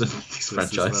quite often in this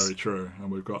franchise. Is very true,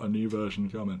 and we've got a new version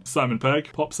coming. Simon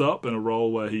Pegg pops up in a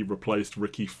role where he replaced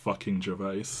Ricky fucking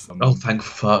Gervais. Oh, thank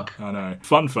fuck. I know.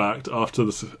 Fun fact,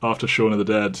 after Shaun of the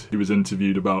Dead, he was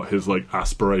interviewed about his like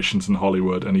aspirations in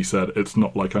Hollywood, and he said, it's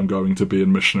not like I'm going to be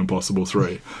in Mission Impossible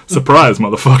 3. Surprise,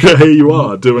 motherfucker, here you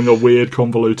are, doing a weird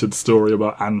convoluted story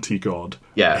about anti-God.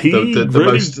 Yeah, he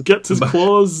really gets his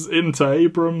claws into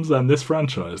Abrams and this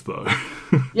franchise, though.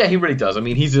 Yeah, he really does. I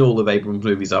mean, he's in all of Abrams'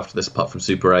 movies after this, apart from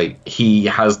Super 8. He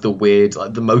has the weird,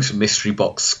 like, the most mystery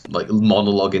box, like,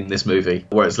 monologue in this movie,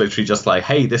 where it's literally just like,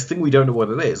 hey, this thing, we don't know what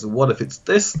it is. What if it's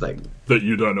this thing? That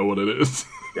you don't know what it is.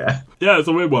 Yeah. Yeah, it's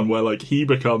a weird one where, like, he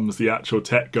becomes the actual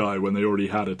tech guy when they already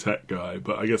had a tech guy,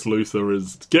 but I guess Luther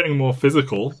is getting more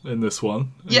physical in this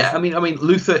one. Yeah, I mean,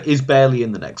 Luther is barely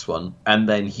in the next one, and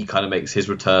then he kind of makes his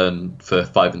return for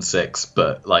 5 and 6,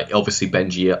 but, like, obviously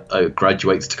Benji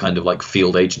graduates to kind of, like,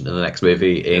 field agent in the next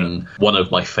movie in one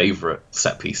of my favourite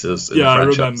set pieces in the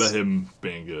franchise. I remember him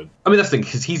being good. I mean, that's the thing,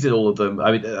 because he's in all of them.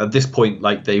 I mean, at this point,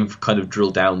 like, they've kind of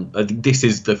drilled down. I think this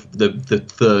is the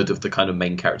third of the kind of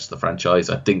main characters of the franchise.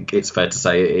 I think it's fair to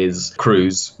say it is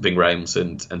Cruise, Ving Rhames,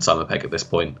 and Simon Pegg at this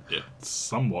point. Yeah,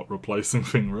 somewhat replacing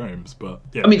Ving Rhames, but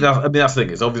yeah. I mean, that's the thing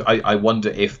is, obviously, I wonder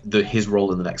if his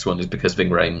role in the next one is because Ving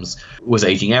Rhames was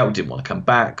aging out, didn't want to come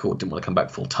back, or didn't want to come back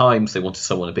full time, so they wanted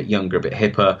someone a bit younger, a bit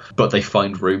hipper, but they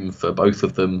find room for both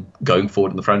of them going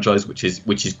forward in the franchise, which is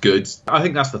good. I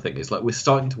think that's the thing, is like we're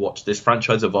starting to watch this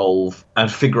franchise evolve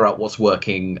and figure out what's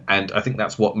working, and I think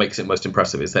that's what makes it most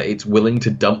impressive, is that it's willing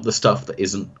to dump the stuff that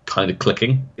isn't kind of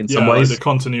clicking in some ways. Like the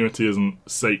continuity isn't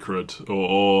sacred,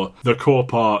 or the core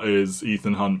part is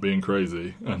Ethan Hunt being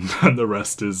crazy, and the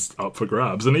rest is up for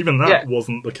grabs, and even that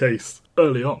wasn't the case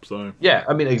early on. So yeah,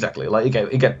 I mean, exactly. Like you get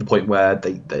to the point where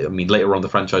they I mean, later on in the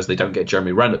franchise they don't get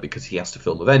Jeremy Renner because he has to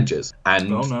film Avengers,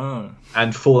 and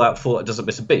and Fallout doesn't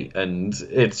miss a beat, and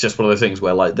it's just one of those things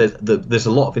where like there's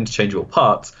a lot of interchangeable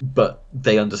parts, but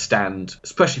they understand,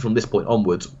 especially from this point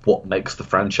onwards, what makes the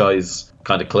franchise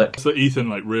kind of click. So Ethan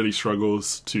like really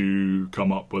struggles to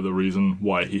come up with a reason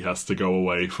why he has to go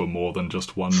away for more than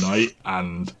just one night,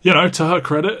 and to her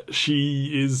credit,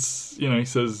 she is, he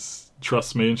says,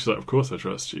 trust me, and she's like, of course I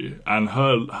trust you. And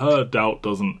her doubt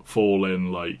doesn't fall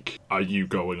in like, are you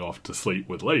going off to sleep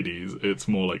with ladies? It's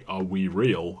more like, are we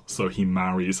real? So he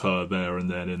marries her there and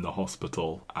then in the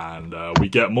hospital, and we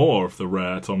get more of the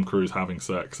rare Tom Cruise having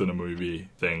sex in a movie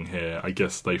thing here. I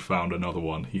guess they found another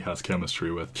one he has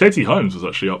chemistry with. Katie Holmes was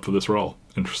actually up for this role,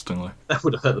 interestingly. That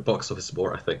would have hurt the box office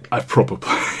more, I think. I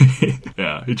probably.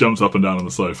 Yeah, he jumps up and down on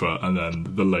the sofa, and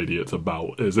then the lady it's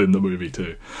about is in the movie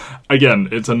too. Again,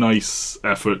 it's a nice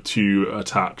effort to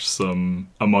attach some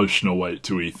emotional weight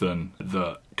to Ethan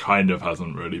that kind of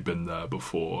hasn't really been there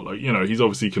before. Like, he's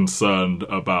obviously concerned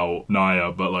about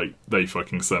Naya, but like they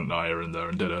fucking sent Naya in there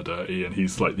and did her dirty, and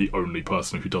he's like the only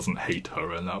person who doesn't hate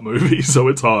her in that movie, so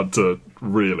it's hard to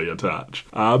really attach.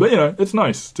 But it's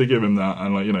nice to give him that,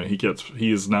 and like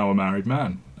he is now a married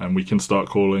man, and we can start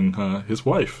calling her his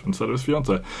wife instead of his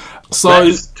fiance. So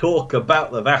let's talk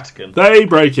about the Vatican. They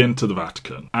break into the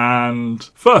Vatican, and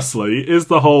firstly is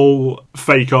the whole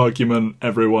fake argument,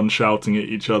 everyone shouting at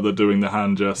each other, doing the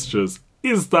hand gestures.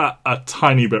 Is that a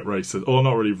tiny bit racist? Or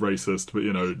not really racist, but,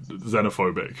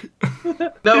 xenophobic?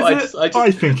 No, I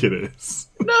think it is.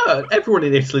 No, everyone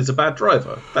in Italy's a bad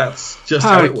driver. That's just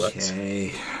how it works.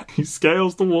 He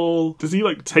scales the wall. Does he,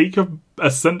 take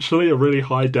essentially a really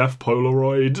high-def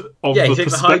Polaroid of the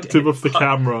perspective of the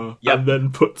camera, and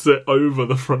then puts it over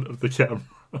the front of the camera?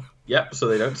 Yep, so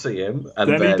they don't see him. And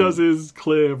then he does his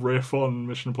clear riff on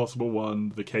Mission Impossible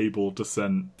 1, the cable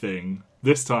descent thing.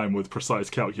 This time with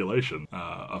precise calculation.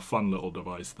 A fun little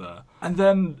device there. And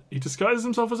then he disguises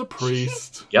himself as a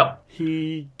priest. Yep.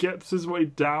 He gets his way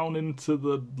down into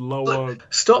the lower...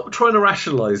 Stop trying to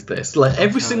rationalise this.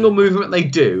 Every single movement they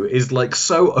do is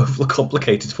so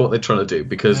overcomplicated for what they're trying to do,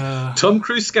 because Tom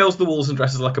Cruise scales the walls and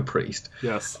dresses like a priest.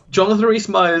 Yes. Jonathan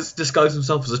Rhys-Meyers disguises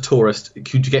himself as a tourist to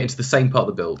get into the same part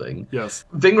of the building. Yes.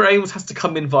 Ving Rhames has to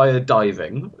come in via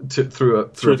diving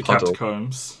through the puddle.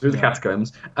 Catacombs. Through the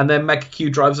catacombs. And then Meg Q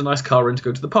drives a nice car in to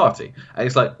go to the party. And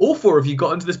it's like, all four of you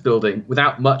got into this building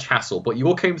without much hassle, but you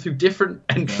all came through different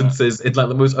entrances in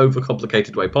the most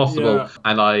overcomplicated way possible. Yeah.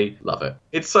 And I love it.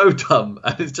 It's so dumb.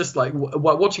 And it's just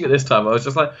watching it this time, I was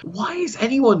just like, why is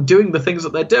anyone doing the things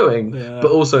that they're doing? Yeah.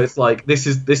 But also it's this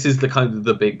is the kind of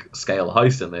the big scale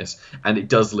heist in this. And it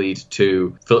does lead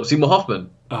to Philip Seymour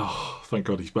Hoffman. Oh, thank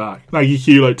God he's back. Maggie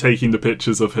Q taking the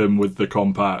pictures of him with the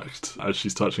compact as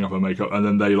she's touching up her makeup, and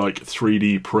then they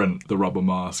 3D print the rubber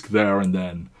mask there and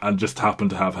then, and just happen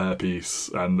to have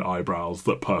hairpiece and eyebrows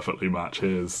that perfectly match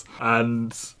his.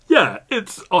 And yeah,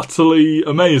 it's utterly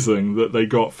amazing that they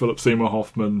got Philip Seymour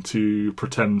Hoffman to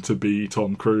pretend to be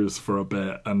Tom Cruise for a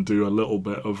bit and do a little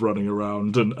bit of running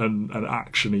around and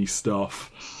action-y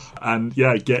stuff. And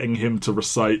yeah, getting him to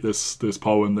recite this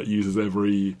poem that uses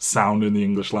every sound in the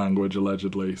English language,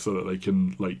 allegedly, so that they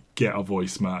can get a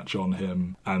voice match on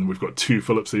him. And we've got two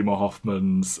Philip Seymour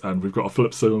Hoffmans, and we've got a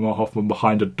Philip Seymour Hoffman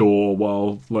behind a door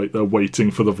while they're waiting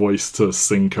for the voice to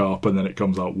sync up, and then it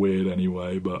comes out weird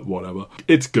anyway, but whatever.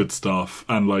 It's good stuff.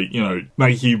 And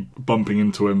Maggie bumping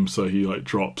into him, so he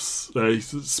drops, he's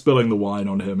spilling the wine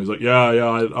on him. He's like, yeah,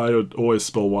 I would always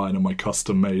spill wine on my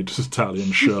custom-made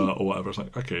Italian shirt or whatever. It's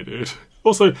like, okay, dude.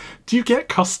 Also, do you get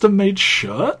custom-made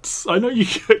shirts? I know you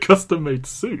get custom-made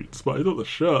suits, but I thought the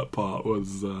shirt part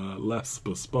was less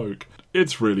bespoke.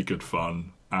 It's really good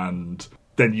fun, and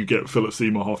then you get Philip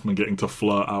Seymour Hoffman getting to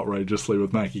flirt outrageously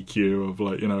with Maggie Q of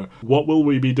like, what will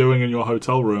we be doing in your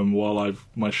hotel room while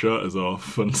my shirt is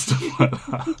off and stuff like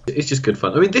that. It's just good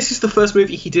fun. I mean, this is the first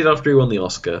movie he did after he won the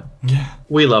Oscar. Yeah.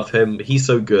 We love him. He's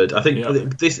so good. I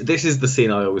think this is the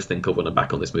scene I always think of when I'm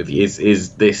back on this movie,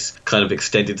 is this kind of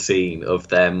extended scene of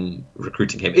them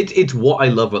recruiting him. It's what I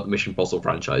love about the Mission Impossible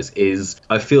franchise is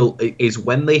I feel is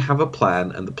when they have a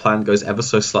plan and the plan goes ever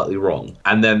so slightly wrong,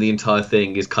 and then the entire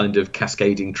thing is kind of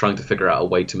cascading, trying to figure out a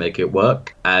way to make it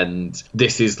work. And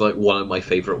this is like one of my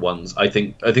favorite ones. I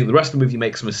think the rest of the movie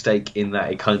makes a mistake in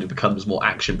that it kind of becomes more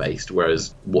action based,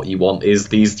 whereas what you want is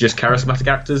these just charismatic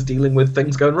actors dealing with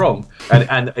things going wrong.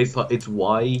 And it's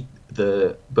why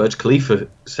the Burj Khalifa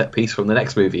set piece from the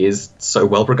next movie is so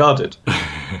well regarded.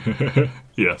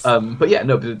 Yes. But yeah,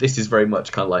 no, but this is very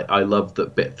much kind of like, I love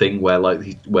that bit thing where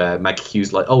where Maggie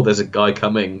Q's like, oh, there's a guy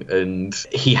coming, and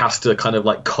he has to kind of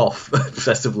like cough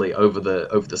obsessively over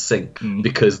the sink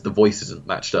because the voice isn't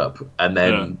matched up. And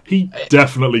then he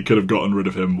definitely could have gotten rid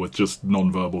of him with just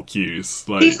non-verbal cues.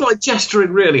 Like, he's like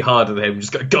gesturing really hard at him,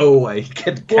 just go away,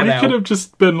 get he out. could have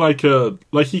just been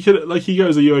he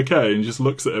goes, are you okay? And he just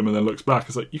looks at him and then looks back.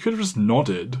 It's like, you could have just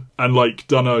nodded and like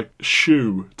done a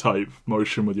shoe type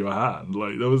motion with your hand.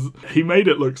 Like, he made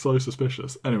it look so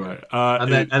suspicious. Anyway,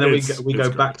 and then we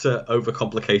go back to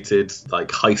overcomplicated like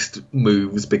heist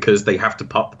moves because they have to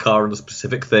park the car on a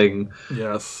specific thing.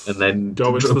 Yes, and then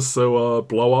go into the sewer,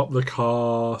 blow up the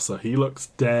car so he looks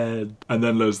dead. And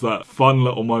then there's that fun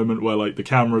little moment where like the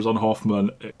camera's on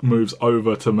Hoffman, it moves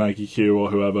over to Maggie Q or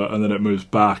whoever, and then it moves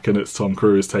back and it's Tom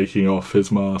Cruise taking off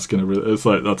his mask and everything. It's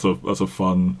like that's a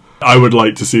fun. I would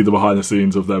like to see the behind the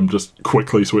scenes of them just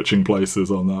quickly switching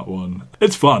places on that one.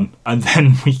 It's fun. And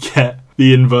then we get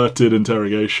the inverted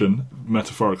interrogation,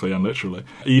 metaphorically and literally.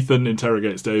 Ethan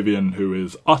interrogates Davian, who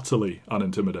is utterly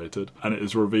unintimidated, and it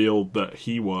is revealed that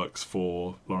he works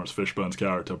for Lawrence Fishburne's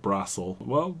character, Brassel.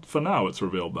 Well, for now it's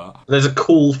revealed that. There's a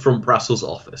call from Brassel's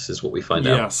office, is what we find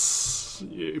out. Yes.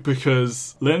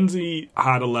 Because Lindsay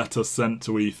had a letter sent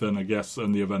to Ethan, I guess,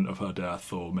 in the event of her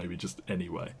death, or maybe just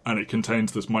anyway. And it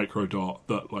contains this microdot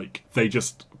that, like, they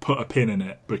just put a pin in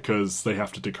it because they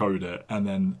have to decode it, and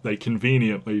then they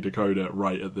conveniently decode it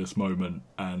right at this moment.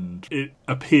 And it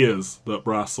appears that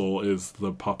Brassel is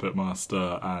the puppet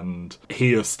master, and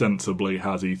he ostensibly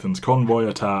has Ethan's convoy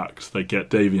attacked. They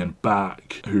get Davian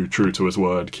back, who, true to his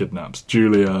word, kidnaps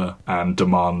Julia and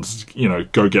demands,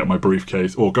 go get my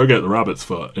briefcase, or go get the rabbit's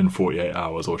foot in 48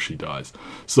 hours or she dies.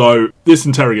 So this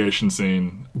interrogation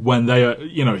scene, when they are,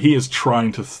 he is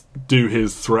trying to do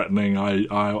his threatening,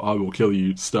 I will kill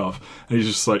you stuff, and he's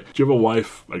just like, do you have a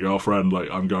wife, a girlfriend? Like,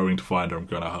 I'm going to find her, I'm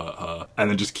going to hurt her. And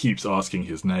then just keeps asking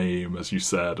his name, as you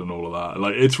said, and all of that.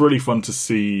 Like, it's really fun to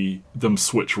see them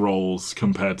switch roles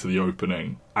compared to the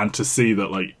opening. And to see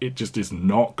that, like, it just is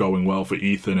not going well for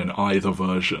Ethan in either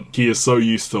version. He is so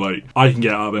used to, like, I can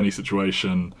get out of any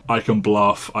situation, I can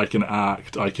bluff, I can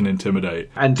act, I can intimidate.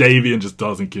 And Davian just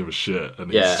doesn't give a shit,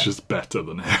 and he's just better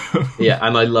than him. Yeah,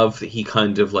 and I love that he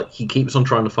kind of, like, he keeps on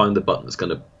trying to find the button that's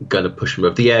gonna push him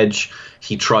over the edge.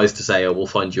 He tries to say, we'll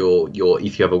find your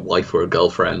if you have a wife or a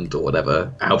girlfriend or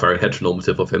whatever. How very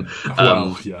heteronormative of him.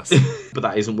 Well, yes. But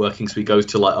that isn't working, so he goes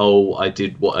to, like, I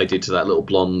did what I did to that little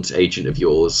blonde agent of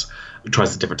yours.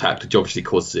 Tries a different tactic, which obviously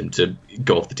causes him to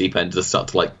go off the deep end and start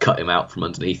to like cut him out from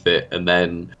underneath it. And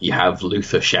then you have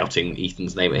Luther shouting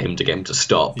Ethan's name at him to get him to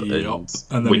stop. Yep.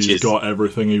 And then he's got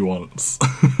everything he wants.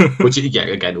 Which, yeah,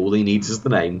 again, all he needs is the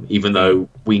name, even though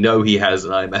we know he has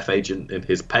an IMF agent in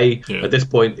his pay. Yeah. At this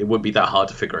point, it wouldn't be that hard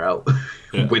to figure out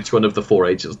which one of the 4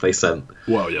 agents they sent.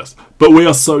 Well, yes. But we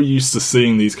are so used to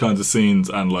seeing these kinds of scenes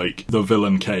and, like, the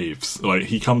villain caves. Like,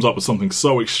 he comes up with something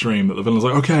so extreme that the villain's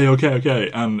like,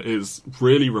 okay. And it's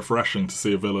really refreshing to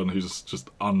see a villain who's just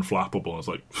unflappable. It's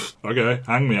like, okay,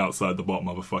 hang me outside the bottom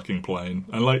of a fucking plane.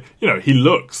 And, like, he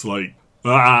looks like,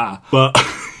 but...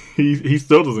 He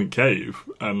still doesn't cave,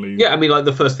 and yeah. I mean, like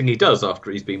the first thing he does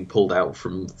after he's been pulled out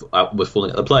was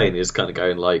falling out the plane is kind of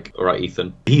going like, "All right,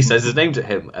 Ethan." He says his name to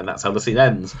him, and that's how the scene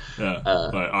ends. Yeah,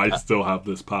 I still have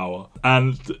this power,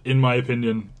 and in my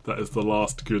opinion, that is the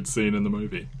last good scene in the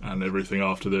movie, and everything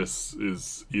after this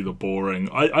is either boring.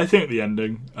 I think the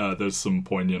ending, there's some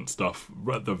poignant stuff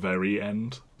at the very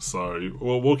end. So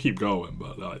we'll keep going,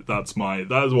 but like, that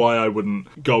is why I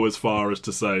wouldn't go as far as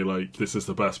to say like this is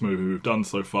the best movie we've done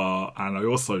so far, and I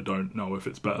also don't know if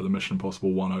it's better than Mission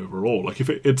Impossible 1 overall. Like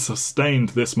if it sustained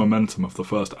this momentum of the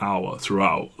first hour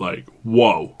throughout, like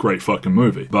whoa, great fucking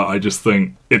movie. But I just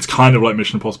think it's kind of like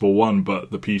Mission Impossible 1,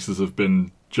 but the pieces have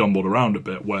been jumbled around a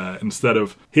bit, where instead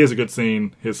of here's a good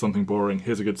scene, here's something boring,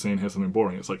 here's a good scene, here's something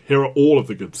boring, it's like here are all of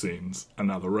the good scenes and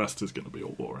now the rest is going to be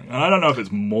all boring. And I don't know if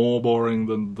it's more boring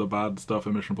than the bad stuff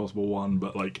in Mission Impossible 1,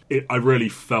 but like I really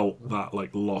felt that like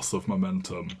loss of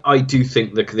momentum. I do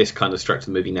think that this kind of stretch of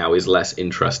the movie now is less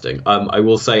interesting. I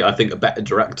will say I think a better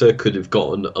director could have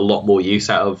gotten a lot more use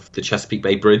out of the Chesapeake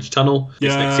Bay Bridge tunnel.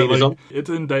 Yeah, like, it's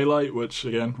in daylight, which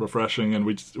again, refreshing, and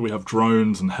we have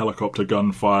drones and helicopter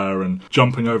gunfire and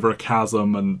jumping over a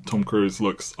chasm, and Tom Cruise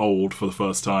looks old for the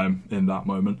first time in that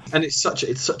moment. And it's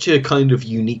such a kind of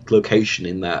unique location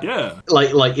in that. Yeah.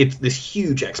 Like it's this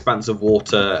huge expanse of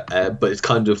water, but it's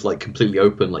kind of like completely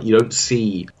open. Like you don't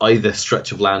see either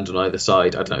stretch of land on either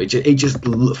side. I don't know. It just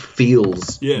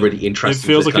feels really interesting.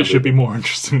 It feels like it should be more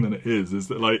interesting than it is. Is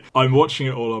that like I'm watching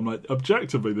it all? I'm like,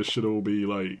 objectively, this should all be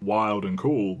like wild and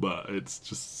cool, but it's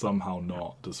just somehow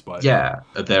not. Despite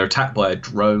they're attacked by a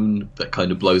drone that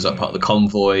kind of blows up part of the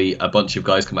convoy. A bunch of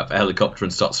guys come out of a helicopter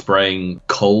and start spraying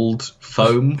cold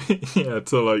foam.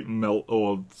 To like melt,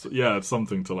 or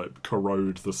something to like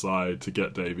corrode the side to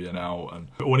get Davian out. And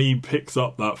when he picks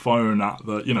up that phone at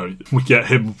the, we get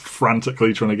him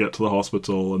frantically trying to get to the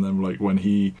hospital, and then like when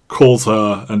he calls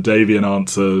her and Davian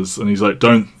answers and he's like,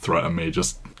 don't threaten me,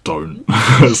 just don't.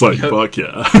 It's like, fuck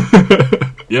yeah.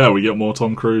 Yeah, we get more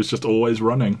Tom Cruise just always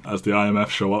running as the IMF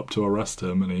show up to arrest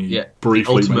him, and he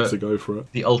briefly makes a go for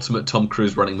it. The ultimate Tom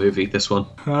Cruise running movie, this one.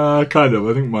 Kind of.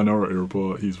 I think Minority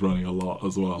Report, he's running a lot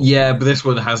as well. Yeah, but this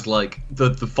one has like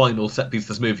the final set piece of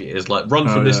this movie is like run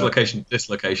from this location to this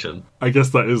location. I guess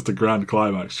that is the grand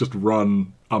climax, just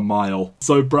run a mile.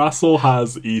 So Brassel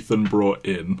has Ethan brought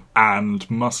in, and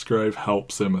Musgrave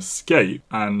helps him escape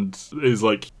and is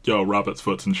like, yo, Rabbit's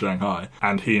Foot's in Shanghai.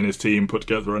 And he and his team put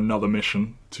together another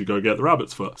mission to go get the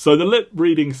Rabbit's Foot. So the lip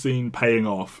reading scene paying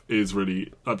off is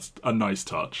really, that's a nice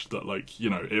touch. That like,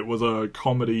 it was a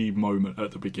comedy moment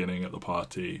at the beginning at the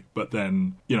party, but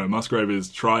then, Musgrave is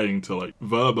trying to like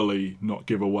verbally not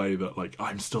give away that like,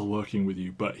 I'm still working with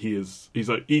you, but he's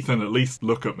like, Ethan, at least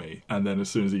look at me. And then as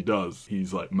soon as he does,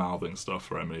 he's like mouthing stuff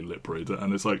for Emily lip reads it.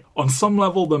 And it's like, on some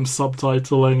level, them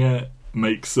subtitling it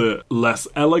makes it less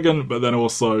elegant, but then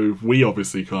also we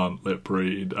obviously can't lip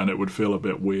read, and it would feel a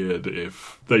bit weird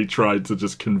if they tried to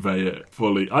just convey it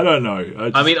fully. I don't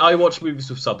know. I watch movies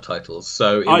with subtitles,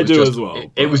 so I do as well.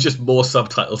 It was just more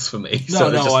subtitles for me.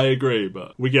 I agree,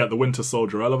 but we get the Winter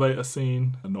Soldier elevator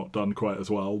scene, and not done quite as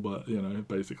well, but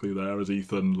basically there as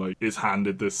Ethan like is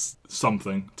handed this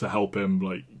something to help him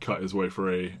like cut his way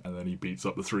free, and then he beats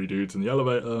up the three dudes in the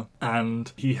elevator,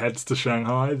 and he heads to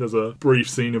Shanghai. There's a brief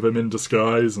scene of him in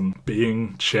disguise and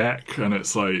being Czech, and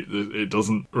it's like it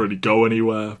doesn't really go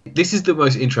anywhere. This is the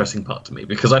most interesting part to me,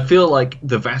 because I feel like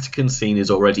the Vatican scene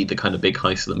is already the kind of big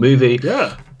heist of the movie.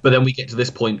 Yeah. But then we get to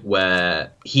this point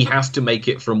where he has to make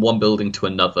it from one building to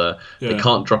another. Yeah. They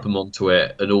can't drop him onto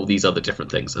it and all these other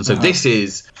different things. And so this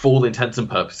is, for all intents and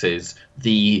purposes,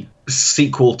 the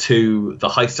sequel to the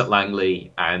heist at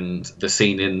Langley and the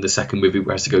scene in the second movie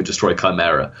where he has to go destroy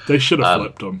Chimera. They should have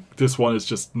flipped them. This one is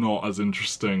just not as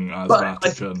interesting as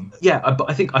Vatican. But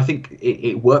I think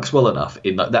it works well enough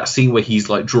in that scene where he's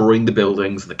like drawing the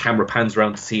buildings and the camera pans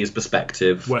around to see his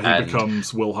perspective. Where he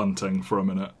becomes Will Hunting for a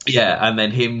minute. Yeah, and then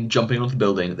him jumping onto the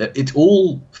building. It's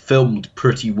all filmed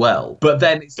pretty well. But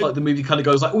then it's like the movie kind of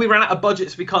goes like, we ran out of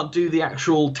budget, so we can't do the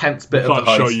actual tense bit of the heist.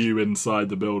 Can't show you inside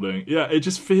the building. Yeah, it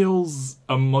just feels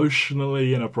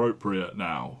emotionally inappropriate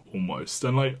now, almost.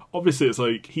 And like, obviously it's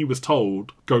like he was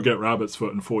told, go get Rabbit's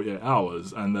Foot in 48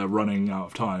 hours, and they're running out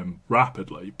of time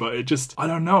rapidly. But it just, I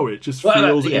don't know, it just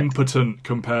feels impotent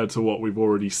compared to what we've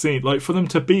already seen. Like, for them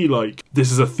to be like,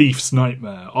 this is a thief's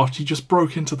nightmare, after you just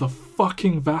broke into the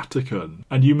fucking Vatican,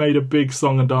 and you made a big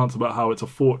song and dance about how it's a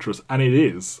fortress, and it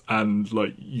is, and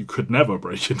like, you could never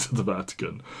break into the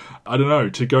Vatican. I don't know,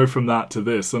 to go from that to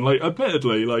this, and like,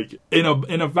 admittedly, like, in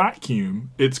a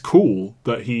vacuum, it's cool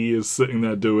that he is sitting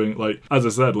there doing, like, as I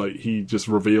said, like, he just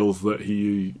reveals that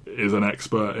he is an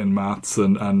expert in maths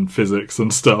and physics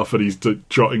and stuff, and he's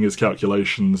jotting his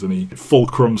calculations, and he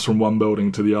fulcrums from one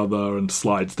building to the other and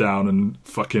slides down and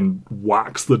fucking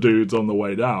whacks the dudes on the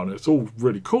way down. It's all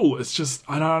really cool. It's just,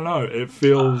 I don't know, it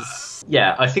feels...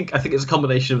 I think it's a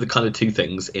combination of the kind of two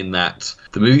things, in that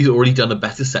the movie's already done a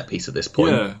better set piece at this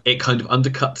point. Yeah. It kind of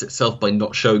undercuts itself by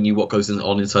not showing you what goes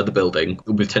on inside the building,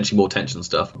 with potentially more tension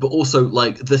stuff. But also,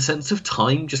 like, the sense of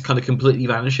time just kind of completely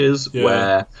vanishes,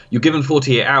 where you're given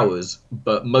 48 hours,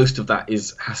 but most of that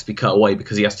has to be cut away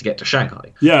because he has to get to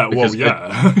Shanghai. Yeah, because, he's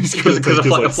going to take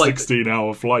his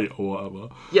 16-hour flight or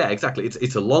whatever. Yeah, exactly.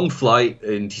 It's a long flight,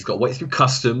 and he's got to wait through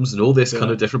customs and all this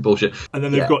kind of different bullshit. bullshit. And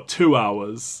then they've got 2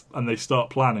 hours and they start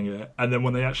planning it. And then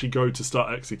when they actually go to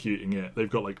start executing it, they've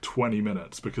got like 20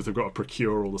 minutes because they've got to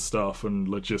procure all the stuff and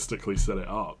logistically set it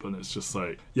up. And it's just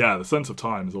like, yeah, the sense of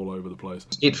time is all over the place.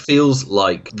 It feels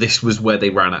like this was where they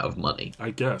ran out of money.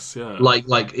 I guess, yeah.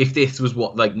 Like if this was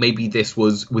maybe this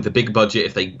was with a big budget,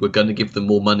 if they were going to give them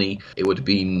more money, it would have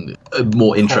been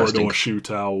more interesting. Corridor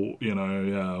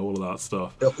shootout, all of that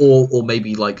stuff. Or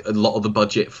maybe like a lot of the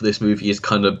budget for this movie is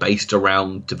kind of based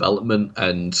around development,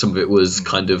 and some of it was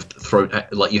kind of thrown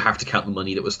at, like, you have to count the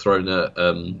money that was thrown at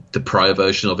the prior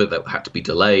version of it that had to be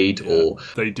delayed. Or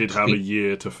they did have a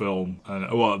year to film,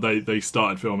 and they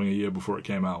started filming a year before it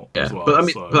came out as well. But I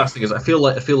mean, but that's the thing is, I feel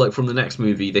like from the next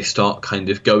movie they start kind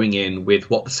of going in with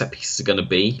what the set pieces are going to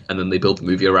be, and then they build the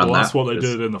movie around that. That's what they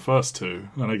did in the first two,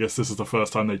 and I guess this is the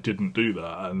first time they didn't do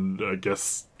that, and I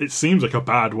guess it seems like a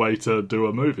bad way to do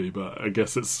a movie, but I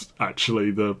guess it's actually,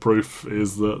 the proof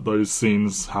is that those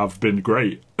scenes have been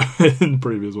great in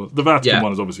previous ones. The Vatican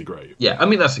one is obviously great. Yeah, I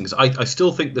mean, that's things. I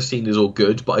still think the scene is all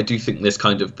good, but I do think this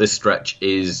stretch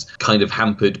is kind of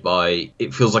hampered by,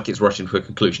 it feels like it's rushing to a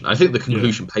conclusion. I think the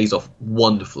conclusion pays off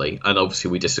wonderfully, and obviously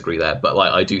we disagree there, but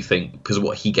like, I do think, because of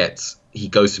what he gets, he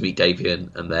goes to meet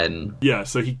Davian, and then... Yeah,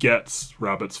 so he gets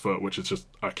Rabbit's Foot, which is just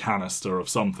a canister of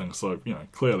something, so,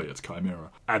 clearly it's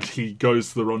Chimera. And he goes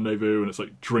to the rendezvous, and it's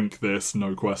like, drink this,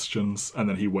 no questions, and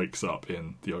then he wakes up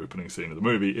in the opening scene of the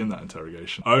movie, in that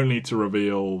interrogation, only to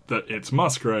reveal that it's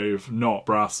Musgrave, not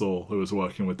Brassel, who is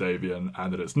working with Davian,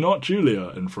 and that it's not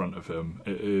Julia in front of him.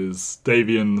 It is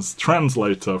Davian's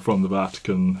translator from the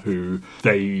Vatican, who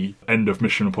they, end of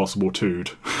Mission Impossible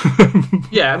 2'd.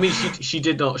 Yeah, I mean, she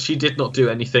did not do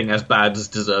anything as bad as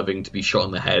deserving to be shot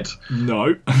in the head.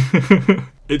 No.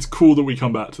 It's cool that we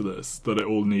come back to this, that it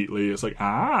all neatly, it's like,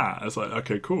 it's like,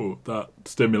 okay, cool, that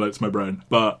stimulates my brain.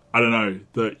 But, I don't know,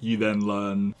 that you then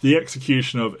learn the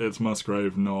execution of It's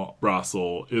Musgrave, not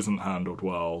Brassel, isn't handled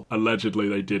well. Allegedly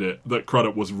they did it, that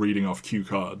Crudup was reading off cue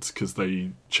cards, because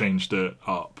they changed it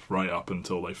up, right up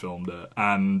until they filmed it.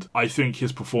 And I think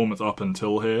his performance up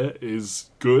until here is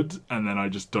good, and then I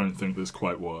just don't think this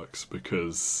quite works,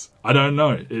 because... I don't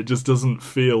know, it just doesn't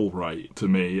feel right to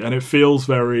me, and it feels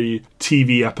very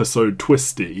TV episode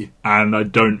twisty, and I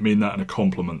don't mean that in a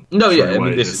compliment. No, yeah, I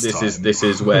mean this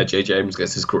is where J.J. Abrams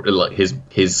gets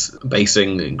his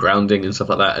basing and grounding and stuff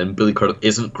like that, and Billy Crudup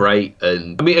isn't great,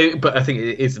 and I mean, but I think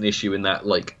it is an issue in that,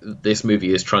 like, this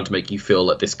movie is trying to make you feel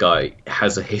like this guy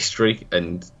has a history,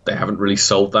 and they haven't really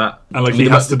solved that. And like, he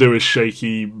has to do his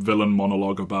shaky villain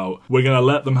monologue about, we're going to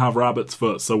let them have Rabbit's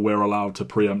Foot so we're allowed to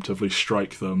preemptively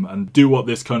strike them and do what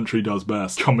this country does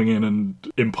best, coming in and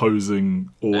imposing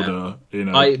order in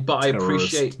a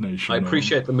terrorist nation. I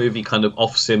appreciate the movie kind of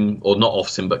offs him, or not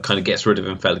offs him, but kind of gets rid of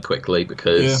him fairly quickly,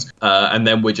 because and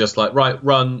then we're just like, right,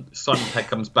 run. Simon Pegg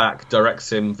comes back, directs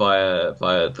him via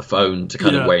the phone to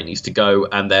kind of where he needs to go,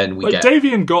 and then we get...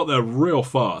 Davian got there real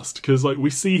fast, because like, we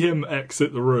see him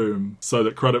exit the room so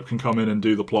that Crudup can come in and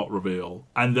do the plot reveal,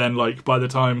 and then like, by the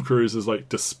time Cruise has like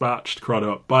dispatched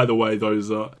Crudup, by the way, those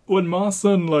are... When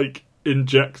Marston like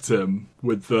injects him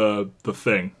with the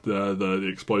thing, the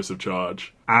explosive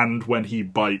charge, and when he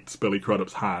bites Billy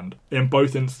Crudup's hand, in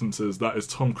both instances that is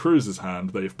Tom Cruise's hand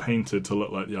they've painted to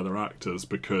look like the other actors,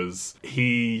 because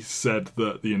he said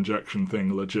that the injection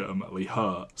thing legitimately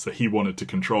hurt, so he wanted to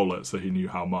control it, so he knew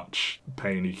how much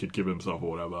pain he could give himself or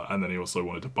whatever, and then he also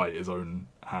wanted to bite his own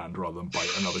hand rather than bite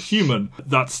another human.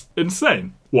 That's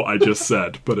insane, what I just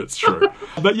said, but it's true.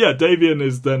 But yeah, Davian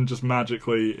is then just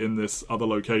magically in this other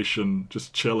location,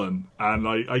 just chilling, and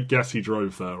I guess he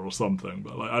drove there or something,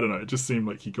 but like, I don't know, it just seemed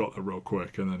like he got there real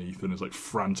quick, and then Ethan is like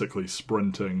frantically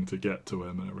sprinting to get to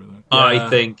him and everything. I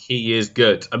think he is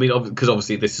good. I mean, because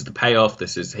obviously this is the payoff,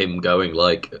 this is him going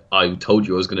like, I told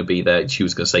you I was going to be there, she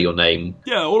was going to say your name.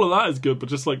 Yeah, all of that is good, but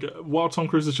just like, while Tom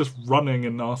Cruise is just running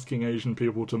and asking Asian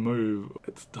people to move,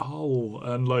 it's dull,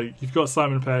 and like, you've got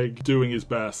Simon Pegg doing his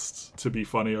best to be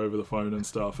funny over the phone and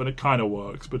stuff, and it kind of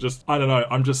works, but just, I don't know,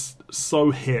 I'm just so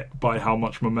hit by how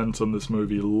much momentum this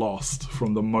movie lost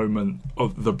from the moment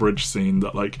of the bridge scene,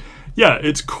 that like, yeah,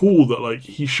 it's cool that like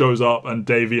he shows up and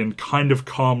Davian kind of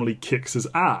calmly kicks his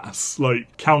ass, like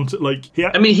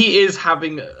I mean, he is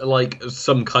having like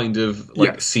some kind of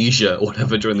like seizure or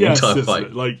whatever during the entire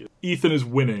fight. Like, Ethan is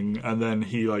winning, and then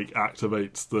he like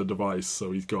activates the device,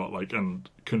 so he's got like an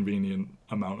convenient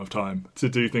amount of time to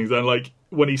do things. And like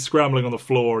when he's scrambling on the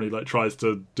floor and he like tries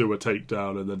to do a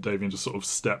takedown, and then Davian just sort of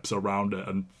steps around it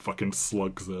and fucking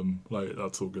slugs him. Like,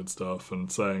 that's all good stuff.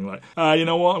 And saying like, you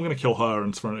know what, I'm gonna kill her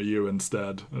in front of you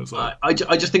instead. It's like, I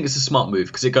just think it's a smart move,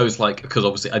 because it goes like, because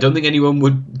obviously I don't think anyone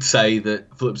would say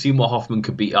that Philip Seymour Hoffman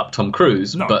could beat up Tom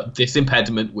Cruise, but this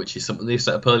impediment, which is something they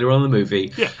set up earlier on in the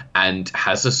movie, and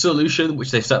has a solution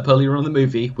which they set up earlier on in the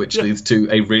movie, which leads to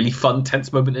a really fun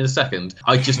tense moment in a second.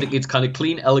 I just think it's kind of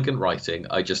clean, elegant writing.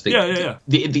 I just think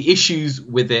the issues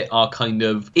with it are kind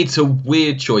of, it's a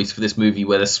weird choice for this movie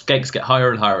where the stakes get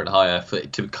higher and higher and higher for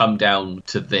it to come down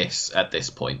to this at this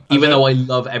point, even though I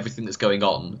love everything that's going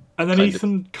on. And then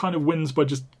Ethan kind of wins by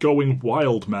just going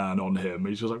wild man on him.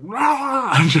 He's just like,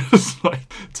 rah! And just like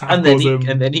tackles him.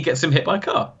 And then he gets him hit by a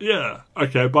car. Yeah.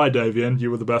 Okay, bye, Davian.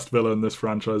 You were the best villain this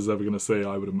franchise is ever going to see.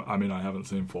 I mean, I haven't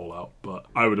seen Fallout, but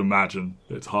I would imagine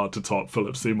it's hard to top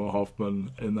Philip Seymour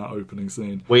Hoffman in that opening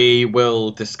scene. We will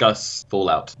discuss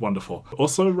Fallout. Wonderful.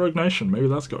 Also, Rogue Nation. Maybe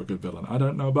that's got a good villain. I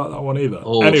don't know about that one either.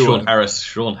 Oh, anyway,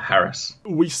 Sean Harris.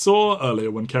 We saw earlier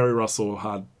when Kerry Russell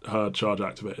had her charge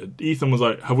activated, Ethan was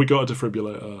like, have we got a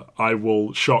defibrillator? I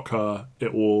will shock her,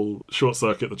 it will short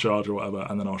circuit the charge or whatever,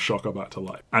 and then I'll shock her back to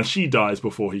life. And she dies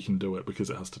before he can do it because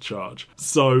it has to charge.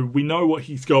 So we know what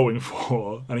he's going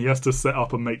for, and he has to set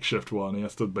up a makeshift one. He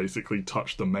has to basically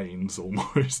touch the mains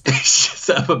almost.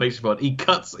 Set up a makeshift one. He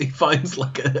finds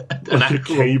like a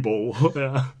cable.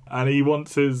 Yeah. And he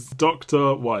wants his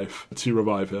doctor wife to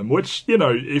revive him, which, you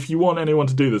know, if you want anyone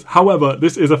to do this. However,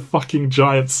 this is a fucking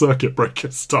giant circuit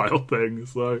breaker style thing,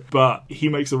 so. But he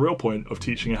makes a real point of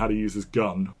teaching her how to use his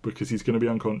gun, because he's going to be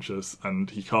unconscious and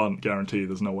he can't guarantee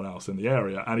there's no one else in the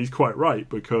area. And he's quite right,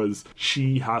 because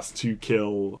she has to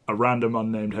kill a random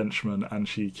unnamed henchman and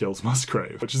she kills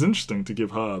Musgrave, which is interesting to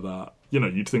give her that. You know,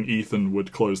 you'd think Ethan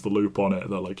would close the loop on it,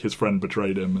 that, like, his friend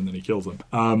betrayed him and then he kills him.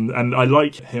 And I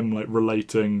like him, like,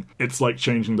 relating, it's like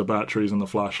changing the batteries in the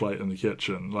flashlight in the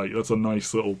kitchen. Like, that's a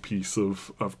nice little piece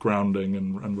of grounding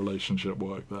and relationship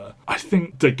work there. I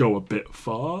think they go a bit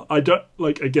far. I don't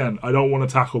want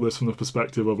to tackle this from the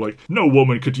perspective of, like, no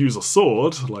woman could use a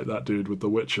sword, like that dude with The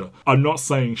Witcher. I'm not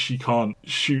saying she can't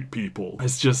shoot people.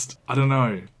 It's just, I don't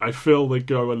know. I feel they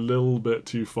go a little bit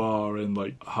too far in,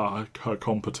 like, her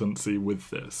competency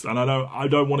with this, and I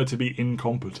don't want it to be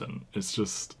incompetent. It's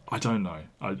just, I don't know.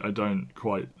 I don't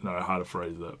quite know how to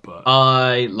phrase it, but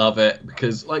I love it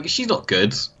because, like, she's not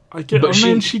good.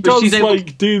 She does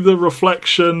like do the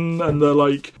reflection and the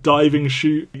like diving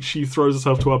shoot. She throws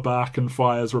herself to her back and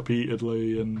fires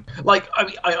repeatedly, and like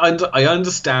I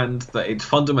understand that it's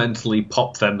fundamentally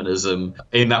pop feminism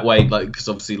in that way, like, because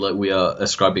obviously, like, we are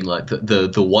ascribing like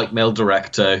the white male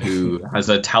director who has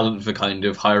a talent for kind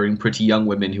of hiring pretty young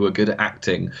women who are good at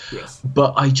acting. Yes.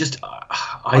 But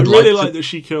I really like that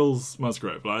she kills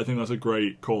Musgrave. Like, I think that's a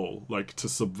great call, like, to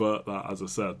subvert that, as I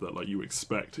said, that like you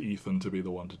expect Ethan to be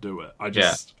the one to do it.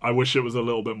 I wish it was a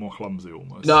little bit more clumsy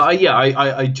almost. No,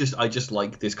 I just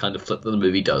like this kind of flip that the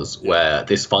movie does, where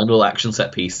this final action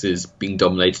set piece is being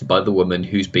dominated by the woman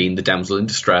who's been the damsel in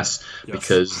distress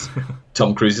because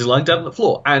Tom Cruise is lying down on the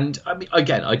floor. And I mean,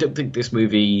 again, I don't think this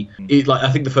movie is, like,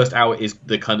 I think the first hour is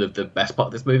the kind of the best part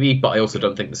of this movie, but I also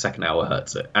don't think the second hour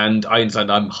hurts it. And I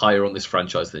understand I'm higher on this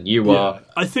franchise than you are.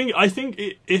 I think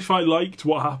if I liked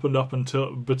what happened up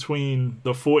until between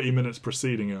the 40 minutes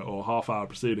preceding it or half hour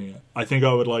preceding it, I think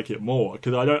I would like it more,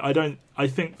 because I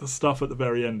think the stuff at the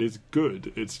very end is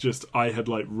good. It's just I had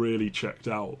like really checked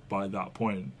out by that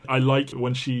point. I like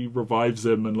when she revives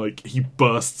him and like he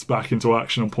bursts back into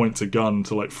action and points a gun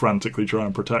to like frantically try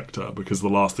and protect her, because the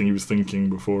last thing he was thinking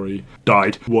before he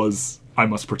died was, I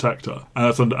must protect her.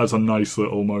 And that's a nice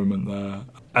little moment there.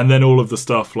 And then all of the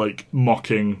stuff like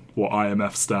mocking what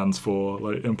IMF stands for,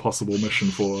 like Impossible Mission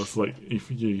Force. Like, if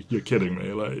you're kidding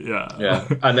me, like, yeah.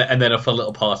 And then a fun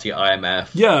little party at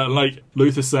IMF. Yeah, like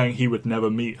Luther saying he would never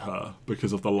meet her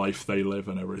because of the life they live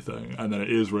and everything. And then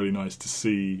it is really nice to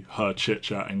see her chit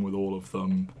chatting with all of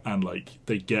them, and like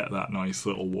they get that nice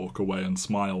little walk away and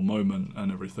smile moment and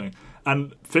everything.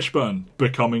 And Fishburne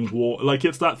becoming war, like,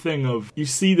 it's that thing of, you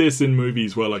see this in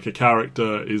movies where like a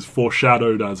character is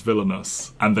foreshadowed as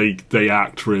villainous and they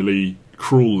act really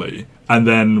cruelly, and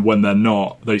then when they're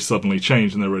not, they suddenly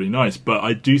change and they're really nice. But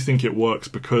I do think it works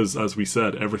because, as we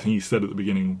said, everything he said at the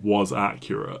beginning was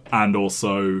accurate. And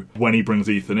also when he brings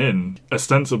Ethan in,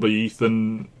 ostensibly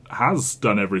Ethan has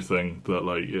done everything that,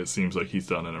 like, it seems like he's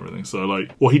done and everything. So,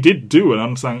 like, well, he did do an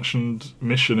unsanctioned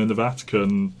mission in the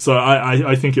Vatican. So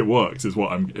I think it works, is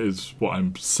what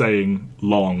I'm saying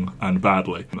long and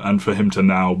badly. And for him to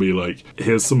now be like,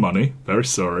 here's some money, very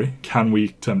sorry, can we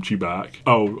tempt you back?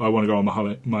 Oh, I want to go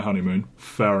on my honeymoon.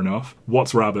 Fair enough.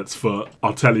 What's Rabbit's foot?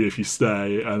 I'll tell you if you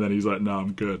stay. And then he's like, no,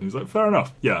 I'm good. And he's like, fair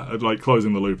enough. Yeah, like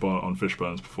closing the loop on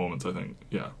Fishburne's performance, I think.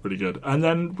 Yeah, really good. And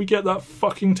then we get that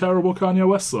fucking terrible Kanye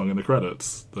West song in the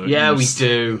credits. Yeah, we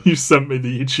do. You sent me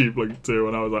the YouTube link to,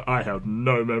 and I was like, I have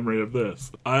no memory of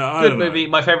this. Good movie.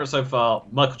 My favourite so far,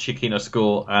 Michael Giacchino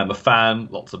score. I'm a fan.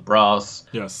 Lots of brass.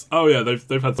 Yes. Oh yeah,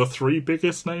 they've had the 3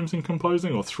 biggest names in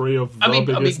composing, or 3 of the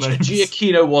biggest names.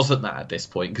 Giacchino wasn't that at this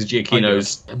point, because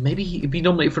Giacchino's maybe he'd be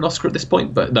nominated for an Oscar at this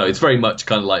point, but no, it's very much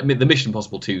kind of like the Mission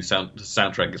Impossible 2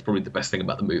 soundtrack is probably the best thing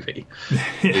about the movie.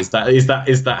 Yeah. Is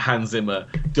that Hans Zimmer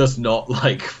does not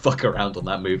like fuck around on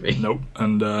that movie. Nope.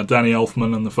 And Danny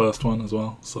Elfman in the first one as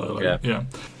well. So like,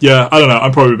 yeah. I don't know.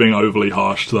 I'm probably being overly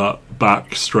harsh to that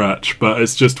back stretch, but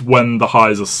it's just when the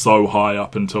highs are so high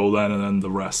up until then, and then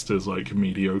the rest is like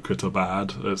mediocre to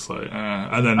bad. It's like,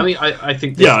 and then I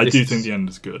think I do think the end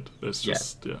is good. It's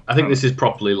just I think this is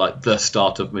properly like the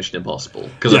start of Mission Impossible,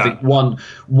 because I think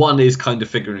one is kind of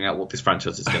figuring out what this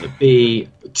franchise is going to be.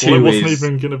 2 it wasn't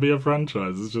even going to be a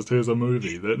franchise. It's just, here's a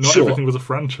movie. Not everything was a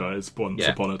franchise once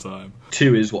upon a time.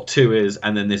 2 is what 2 is,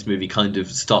 and then this movie kind of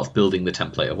starts building the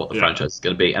template of what the franchise is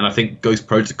going to be. And I think Ghost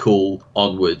Protocol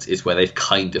onwards is where they've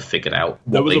kind of figured out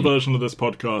what there was a version of this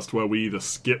podcast where we either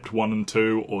skipped 1 and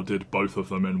 2 or did both of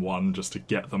them in one just to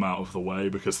get them out of the way,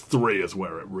 because 3 is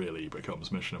where it really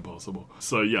becomes Mission Impossible.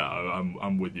 So yeah,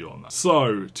 I'm with you on that.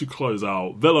 So to close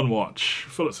out, Villain Watch.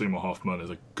 Philip Seymour Hoffman is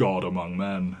a god among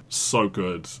men. So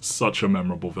good, such a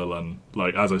memorable villain.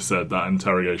 Like, as I said, that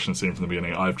interrogation scene from the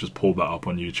beginning, I've just pulled that up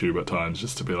on YouTube at times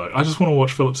just to be like, I just want to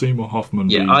watch Philip Seymour Hoffman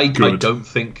be good. I don't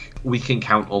think we can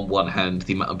count on one hand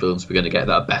the amount of villains we're going to get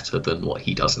that are better than what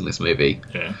he does in this movie.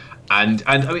 Yeah. And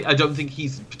I mean, I don't think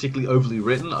he's particularly overly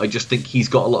written. I just think he's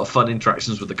got a lot of fun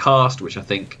interactions with the cast, which I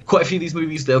think quite a few of these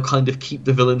movies, they'll kind of keep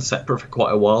the villains separate for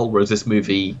quite a while, whereas this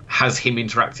movie has him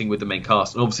interacting with the main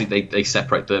cast. And obviously they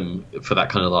separate them for that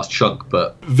kind of last chunk,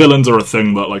 but... Villains are a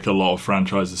thing that like a lot of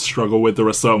franchises struggle with. There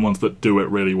are certain ones that do it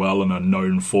really well and are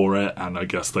known for it, and I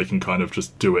guess they can kind of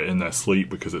just do it in their sleep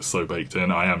because it's so baked in.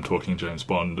 I am talking James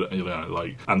Bond,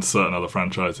 and certain other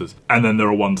franchises. And then there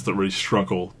are ones that really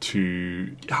struggle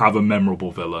to have a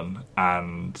memorable villain,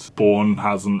 and Bourne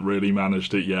hasn't really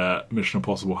managed it yet. Mission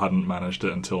Impossible hadn't managed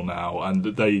it until now, and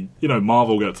they,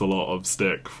 Marvel gets a lot of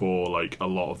stick for like a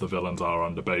lot of the villains are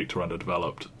underbaked or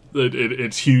underdeveloped.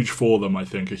 It's huge for them, I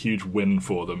think, a huge win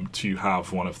for them to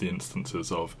have one of the instances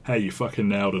of, hey, you fucking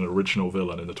nailed an original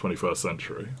villain in the 21st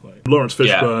century. Like, Lawrence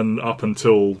Fishburne, up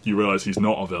until you realise he's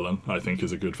not a villain, I think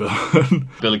is a good villain.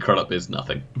 Billy Crudup is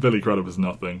nothing.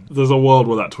 There's a world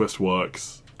where that twist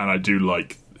works, and I do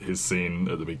like his scene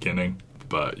at the beginning.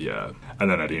 But yeah, and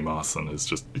then Eddie Marsan is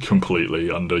just completely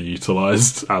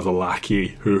underutilized as a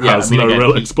lackey who has no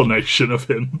real explanation of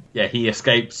him. Yeah, he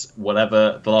escapes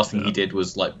whatever. The last thing he did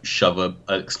was like shove an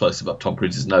explosive up Tom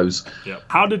Cruise's nose. Yeah.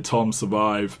 How did Tom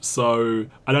survive? So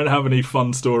I don't have any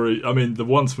fun story. I mean, the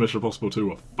ones for Mission Impossible 2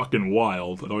 were fucking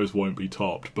wild. Those won't be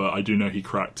topped. But I do know he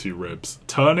cracked 2 ribs,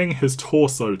 turning his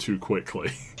torso too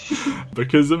quickly.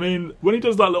 Because I mean, when he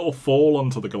does that little fall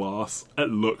onto the glass, it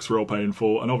looks real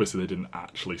painful, and obviously they didn't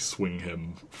actually swing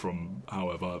him from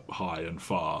however high and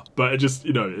far, but it just,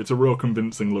 it's a real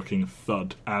convincing looking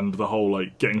thud, and the whole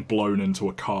like getting blown into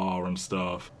a car and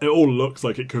stuff, it all looks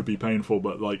like it could be painful,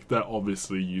 but like they're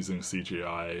obviously using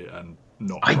CGI and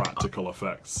not practical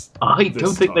effects. I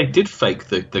don't think they did fake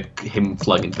the him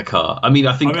flying into the car. I mean,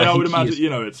 I would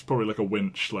imagine, it's probably like a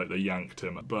winch, like they yanked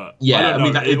him. But yeah,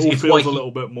 it all feels a little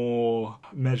bit more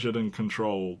measured and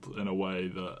controlled in a way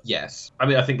that... Yes. I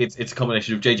mean, I think it's a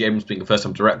combination of J.J. Abrams being a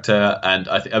first-time director, and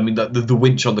the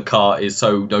winch on the car is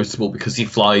so noticeable because he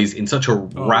flies in such a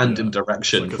random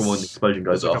direction from when the explosion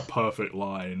goes off. Like a perfect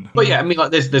line. But yeah, I mean,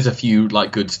 like there's a few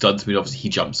like good stunts. I mean, obviously he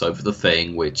jumps over the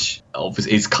thing, which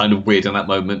obviously is kind of weird in that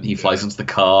moment. He flies into the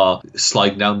car,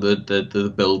 sliding down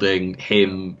the building,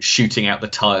 him shooting out the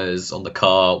tires on the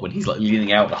car when he's like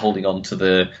leaning out and holding on to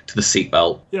the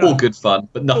seatbelt. Yeah. All good fun,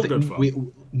 but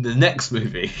nothing. The next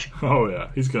movie. Oh yeah,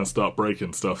 he's going to start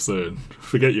breaking stuff soon.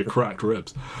 Forget your cracked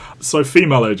ribs. So,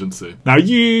 female agency. Now,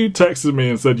 you texted me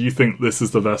and said you think this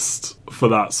is the best for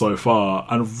that so far,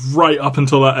 and right up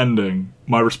until that ending,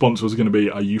 my response was going to be,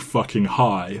 are you fucking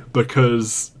high?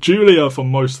 Because Julia, for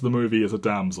most of the movie, is a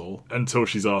damsel until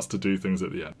she's asked to do things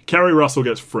at the end. Kerry Russell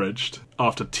gets fridged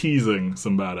after teasing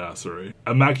some badassery.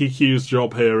 And Maggie Q's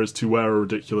job here is to wear a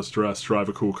ridiculous dress, drive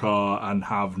a cool car, and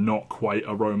have not quite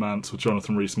a romance with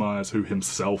Jonathan Rhys-Meyers, who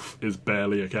himself is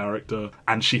barely a character.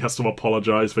 And she has to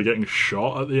apologise for getting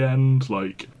shot at the end.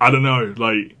 Like, I don't know,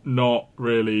 like, not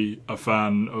really a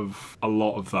fan of a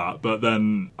lot of that. But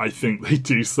then I think they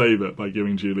do save it by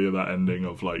giving Julia that ending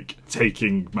of, like,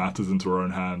 taking matters into her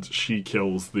own hands. She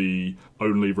kills the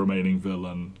only remaining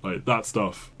villain. Like, that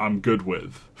stuff I'm good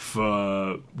with.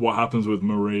 For what happens with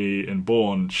Marie in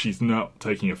Bourne, she's not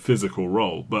taking a physical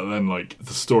role, but then, like,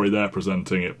 the story they're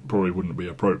presenting, it probably wouldn't be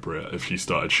appropriate if she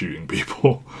started shooting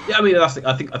people. Yeah, I mean, I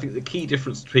think the key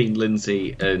difference between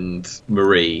Lindsay and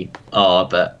Marie are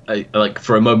that, like,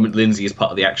 for a moment, Lindsay is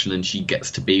part of the action and she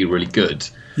gets to be really good.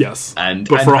 Yes,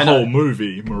 but for a whole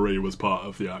movie, Marie was part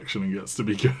of the action and gets to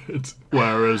be good.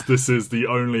 Whereas this is the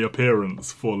only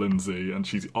appearance for Lindsay, and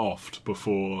she's offed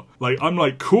before. Like, I'm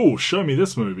like, cool, show me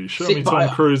this movie. Show me Tom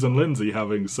Cruise and Lindsay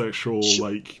having sexual,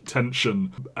 like,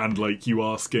 tension, and, like, you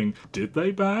asking, did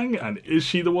they bang? And is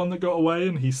she the one that got away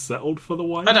and he settled for the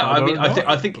wife?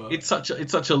 I think it's such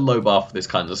a low bar for this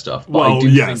kind of stuff. But well,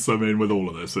 yes, I mean, with all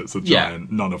of this, it's a giant.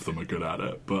 Yeah. None of them are good at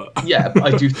it, but yeah, but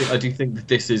I do think that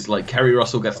this is, like, Kerry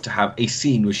Russell gets to have a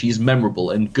scene where she's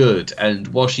memorable and good, and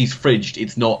while she's fridged,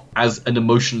 it's not as an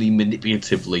emotionally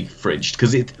manipulatively fridged,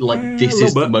 because it, like, this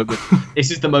is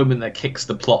the moment that kicks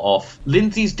the plot off.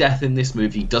 Lindsay's death in this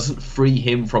movie doesn't free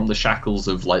him from the shackles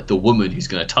of, like, the woman who's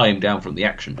going to tie him down from the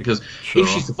action, because if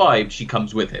she survived, she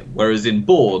comes with him, whereas in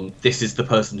Bourne, this is the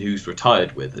person who's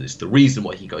retired with, and it's the reason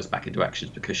why he goes back into action,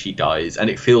 is because she dies, and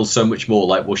it feels so much more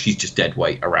like, well, she's just dead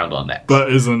weight around our necks. But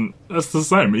that's the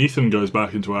same. Ethan goes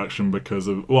back into action because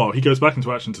of, well, he goes back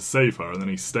into action to save her, and then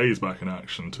he stays back in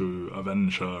action to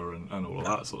avenge her and all of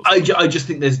that sort of stuff. I just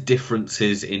think there's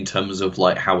differences in terms of,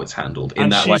 like, how it's handled. In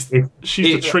and that,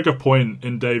 she's the trigger point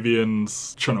in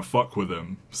Davian's trying to fuck with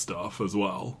him stuff as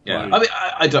well. Yeah, like,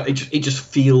 I don't. It just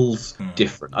feels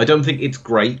different. I don't think it's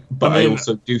great, but I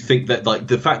also do think that, like,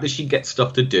 the fact that she gets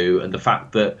stuff to do, and the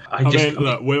fact that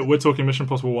look, we're talking Mission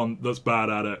Impossible 1 that's bad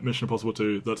at it, Mission Impossible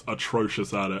 2 that's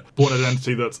atrocious at it, Bourne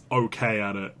Identity that's okay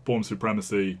at it, Bourne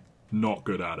Supremacy not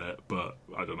good at it, but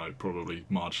I don't know, probably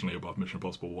marginally above Mission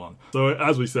Impossible 1. So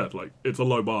as we said, like, it's a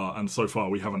low bar, and so far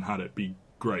we haven't had it be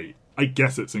great. I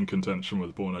guess it's in contention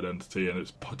with Bourne Identity, and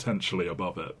it's potentially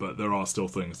above it, but there are still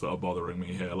things that are bothering me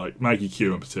here. Like, Maggie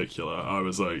Q in particular, I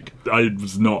was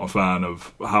not a fan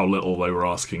of how little they were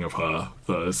asking of her.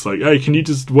 That it's like, hey, can you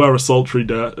just wear a sultry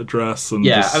dress? And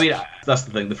I mean, that's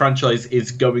the thing. The franchise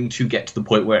is going to get to the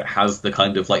point where it has the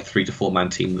kind of, like, 3 to 4 man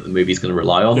team that the movie's going to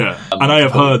rely on. Yeah, and I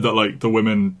have heard that, like, the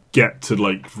women get to,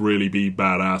 like, really be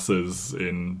badasses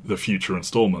in the future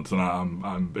installments, and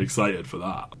I'm excited for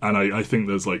that. And I think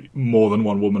there's, like, more than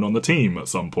one woman on the team at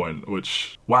some point,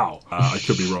 which, wow, I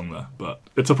could be wrong there, but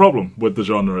it's a problem with the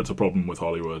genre, it's a problem with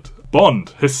Hollywood.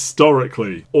 Bond,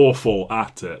 historically awful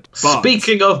at it. But,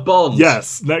 speaking of Bond,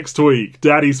 yes, next week,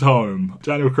 Daddy's Home.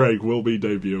 Daniel Craig will be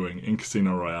debuting in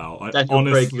Casino Royale.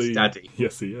 Craig is Daddy.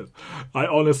 Yes, he is. I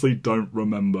honestly don't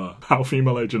remember how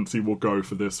Female Agency will go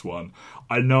for this one.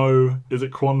 I know, is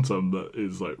it Quantum that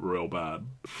is, like, real bad?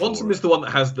 Quantum is the one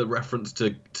that has the reference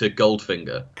to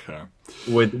Goldfinger. Okay.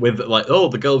 With like, oh,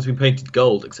 the girl's been painted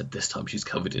gold, except this time she's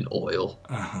covered in oil.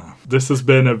 This has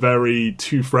been a very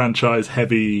 2 franchise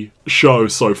heavy show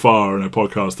so far in a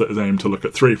podcast that is aimed to look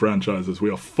at 3 franchises. We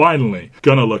are finally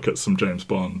going to look at some James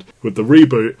Bond with the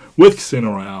reboot with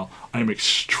Casino Royale. I'm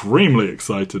extremely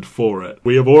excited for it.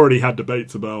 We have already had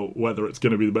debates about whether it's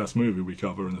going to be the best movie we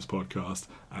cover in this podcast,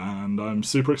 and I'm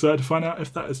super excited to find out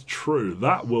if that is true.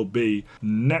 That will be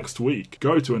next week.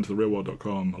 Go to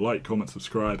intotherealworld.com, like, comment,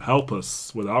 subscribe, help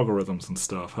us with algorithms and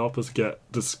stuff, help us get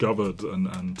discovered,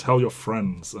 and tell your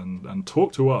friends, and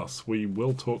talk to us. We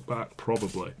will talk back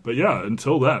probably. But yeah,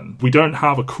 until then, we don't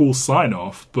have a cool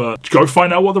sign-off, but go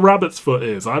find out what the rabbit's foot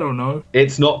is. I don't know.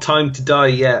 It's not time to die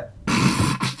yet.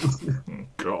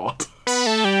 God.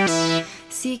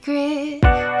 Secret